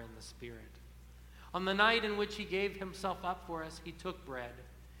water and the Spirit. On the night in which he gave himself up for us, he took bread,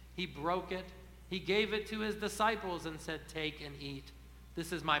 he broke it, he gave it to his disciples and said, "Take and eat.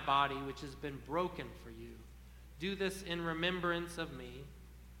 This is my body, which has been broken for you. Do this in remembrance of me."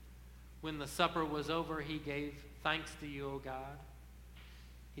 When the supper was over, he gave thanks to you, O God.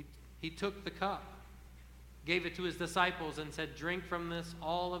 He took the cup, gave it to his disciples, and said, "Drink from this,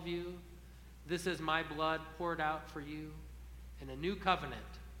 all of you. This is my blood poured out for you in a new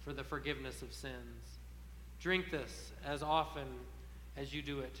covenant for the forgiveness of sins. Drink this as often as you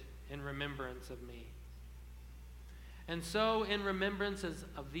do it in remembrance of me." And so, in remembrance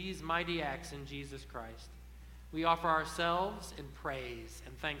of these mighty acts in Jesus Christ, we offer ourselves in praise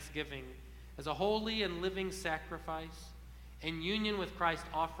and thanksgiving as a holy and living sacrifice in union with Christ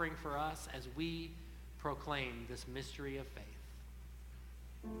offering for us as we proclaim this mystery of faith.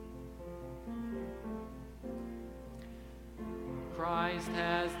 Christ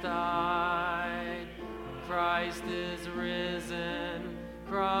has died, Christ is risen,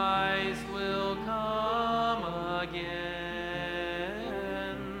 Christ will come again.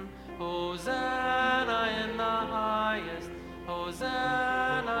 Hosanna in the highest,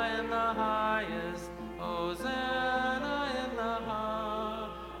 Hosanna in the highest, Hosanna in the highest.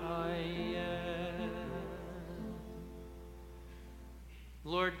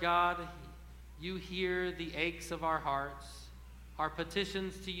 Lord God, you hear the aches of our hearts, our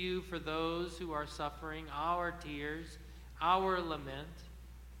petitions to you for those who are suffering, our tears, our lament,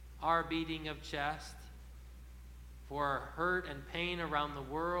 our beating of chest, for hurt and pain around the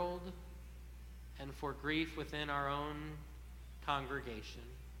world, and for grief within our own congregation.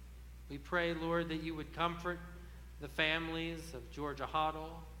 We pray, Lord, that you would comfort the families of Georgia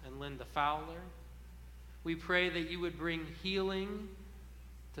Hoddle and Linda Fowler. We pray that you would bring healing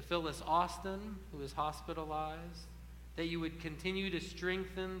to Phyllis Austin, who is hospitalized, that you would continue to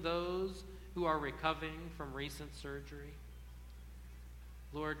strengthen those who are recovering from recent surgery.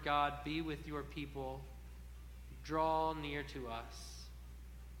 Lord God, be with your people. Draw near to us.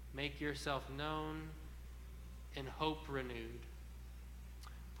 Make yourself known and hope renewed.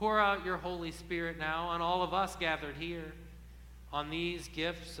 Pour out your Holy Spirit now on all of us gathered here, on these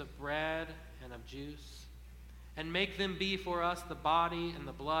gifts of bread and of juice, and make them be for us the body and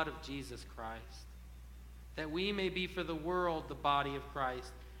the blood of Jesus Christ, that we may be for the world the body of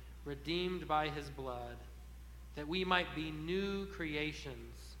Christ, redeemed by his blood, that we might be new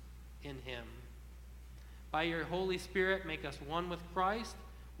creations in him. By your Holy Spirit, make us one with Christ,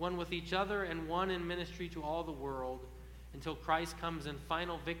 one with each other, and one in ministry to all the world, until Christ comes in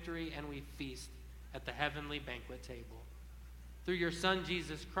final victory and we feast at the heavenly banquet table. Through your Son,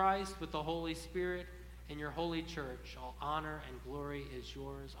 Jesus Christ, with the Holy Spirit and your holy church, all honor and glory is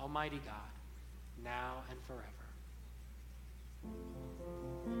yours, Almighty God, now and forever.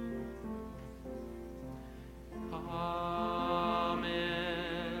 Amen.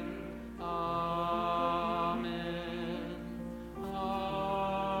 Amen. Amen.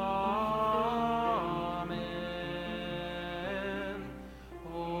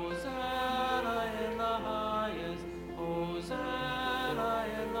 Hosanna in the highest. Hosanna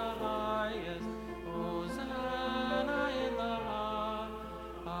in the highest. Hosanna in the highest.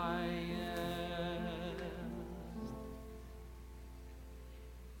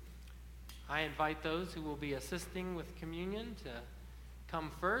 I invite those who will be assisting with communion to come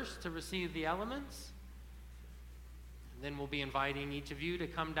first to receive the elements. And then we'll be inviting each of you to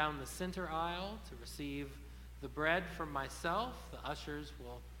come down the center aisle to receive the bread from myself. The ushers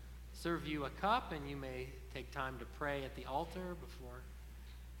will serve you a cup, and you may take time to pray at the altar before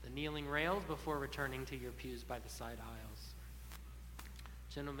the kneeling rails before returning to your pews by the side aisles.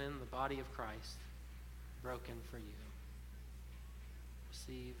 Gentlemen, the body of Christ broken for you.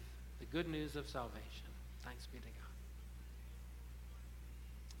 Receive the good news of salvation. Thanks be to God.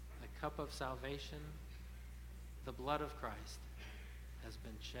 The cup of salvation, the blood of Christ, has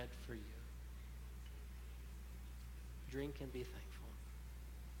been shed for you. Drink and be thankful.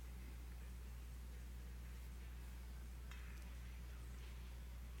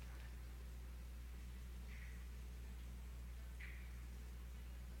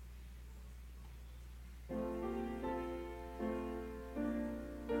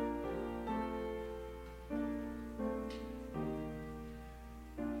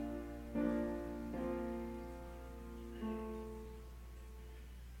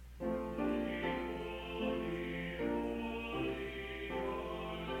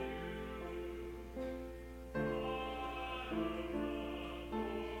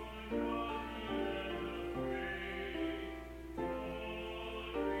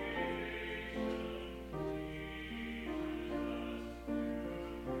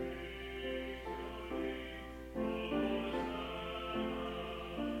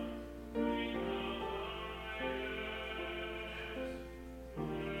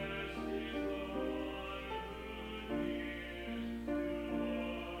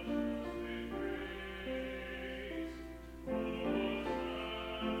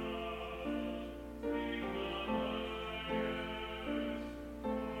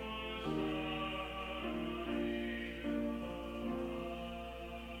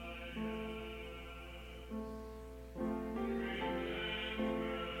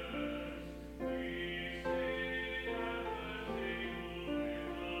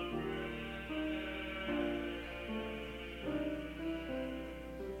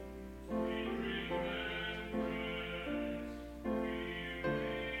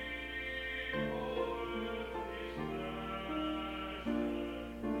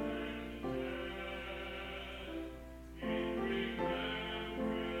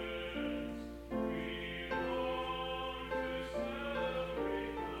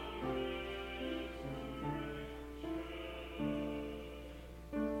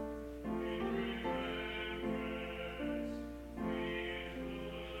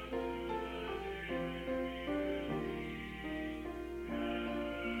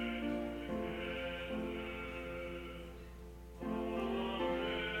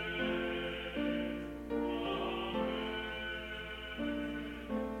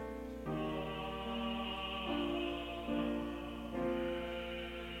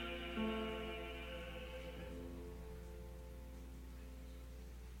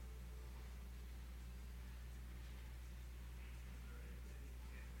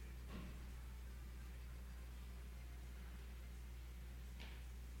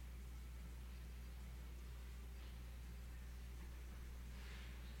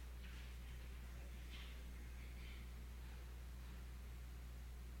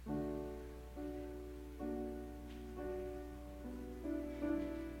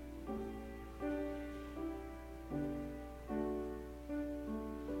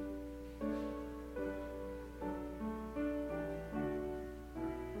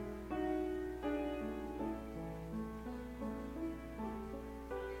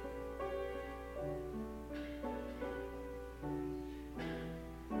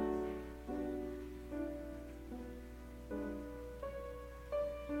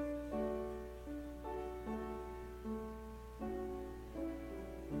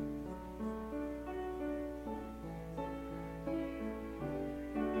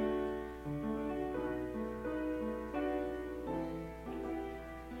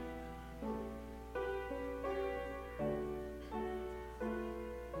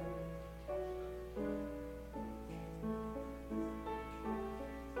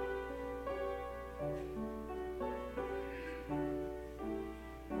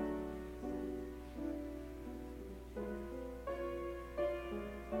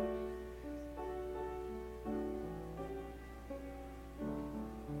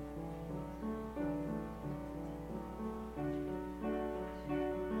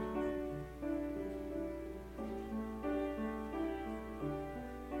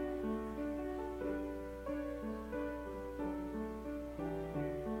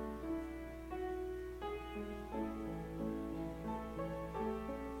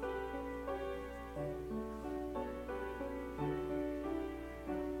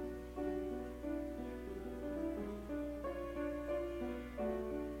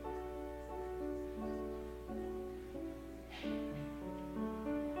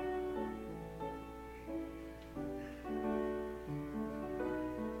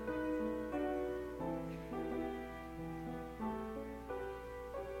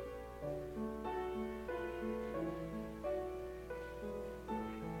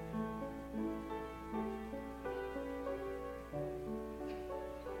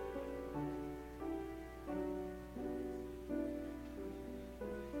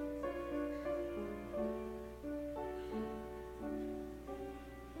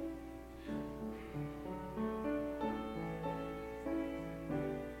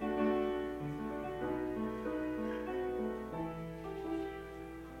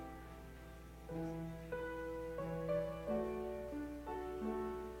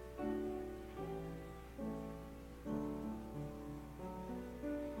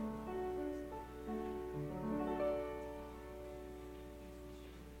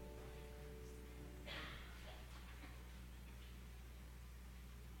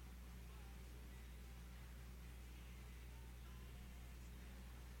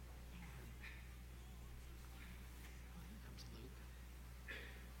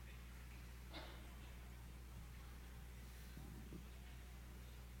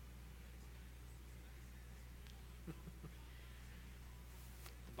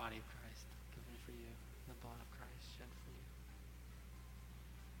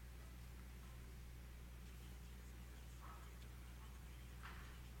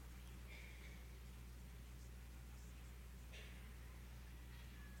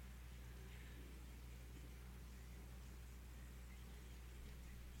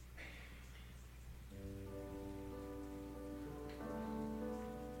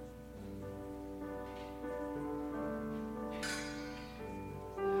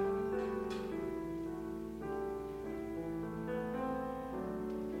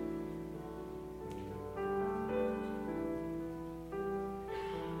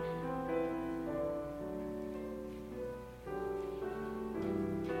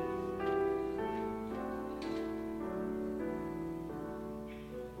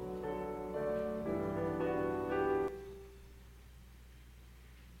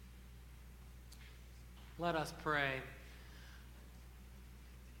 Let us pray.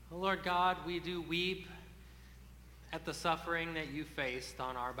 Oh, Lord God, we do weep at the suffering that you faced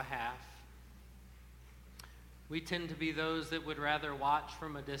on our behalf. We tend to be those that would rather watch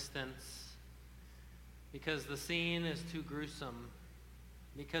from a distance because the scene is too gruesome,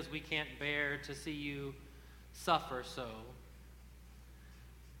 because we can't bear to see you suffer so.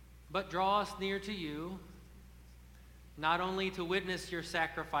 But draw us near to you, not only to witness your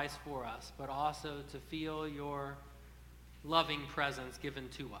sacrifice for us, but also to feel your loving presence given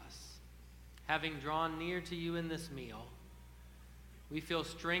to us. Having drawn near to you in this meal, we feel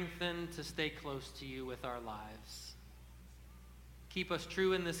strengthened to stay close to you with our lives. Keep us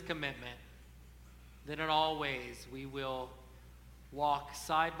true in this commitment, that in all ways we will walk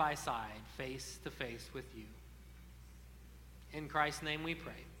side by side, face to face with you. In Christ's name we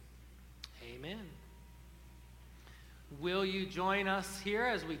pray. Amen. Will you join us here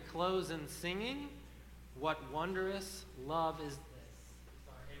as we close in singing, What Wondrous Love Is This? It's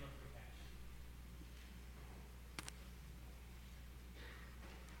our hymn of compassion.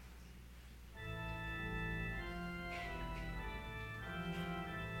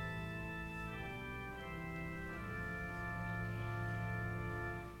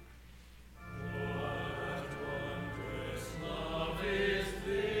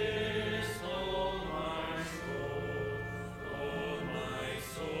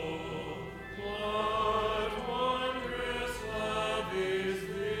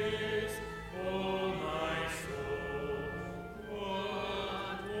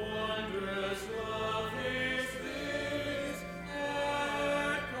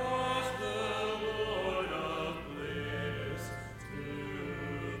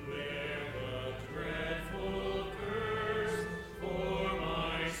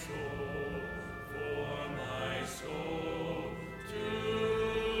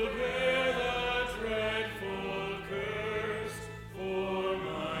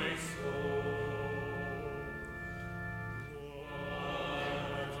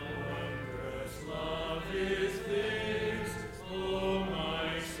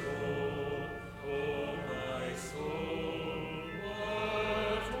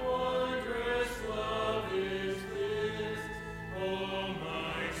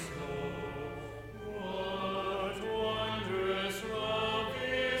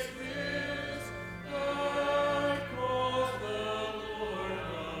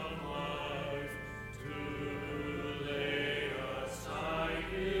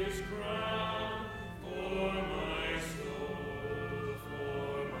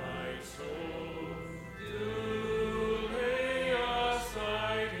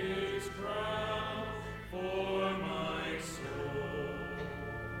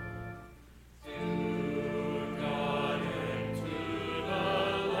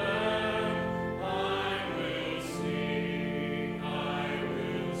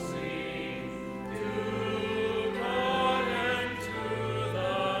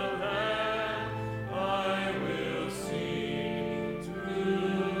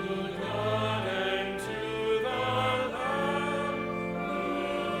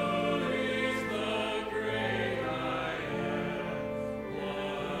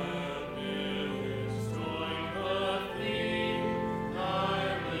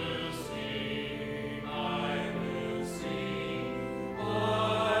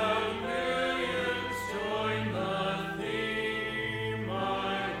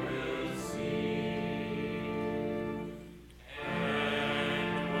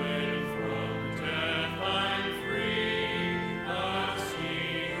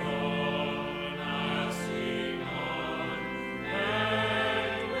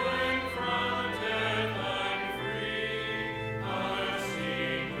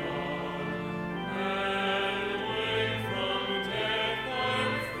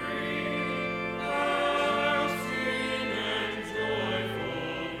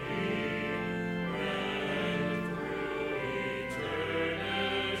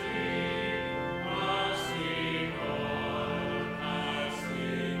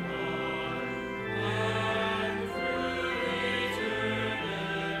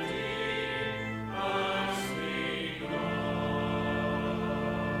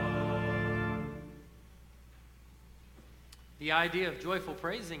 The idea of joyful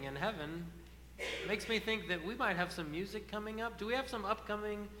praising in heaven makes me think that we might have some music coming up. Do we have some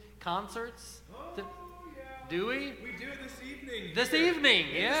upcoming concerts? Yeah. Do we? We do it this evening. This here evening,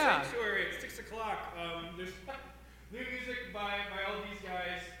 in yeah. the sanctuary at 6 o'clock. There's new music by all these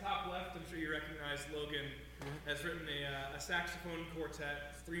guys. Top left, I'm sure you recognize Logan, has written a saxophone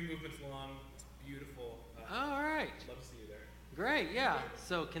quartet. It's 3 movements long. It's beautiful. All right. Love to see you there. Great, yeah.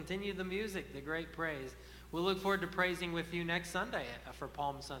 So continue the music, the great praise. We'll look forward to praising with you next Sunday for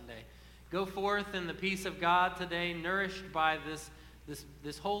Palm Sunday. Go forth in the peace of God today, nourished by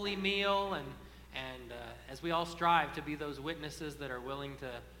this holy meal, and as we all strive to be those witnesses that are willing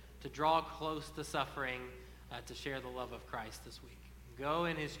to draw close to suffering, to share the love of Christ this week. Go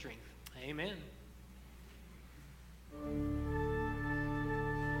in his strength. Amen.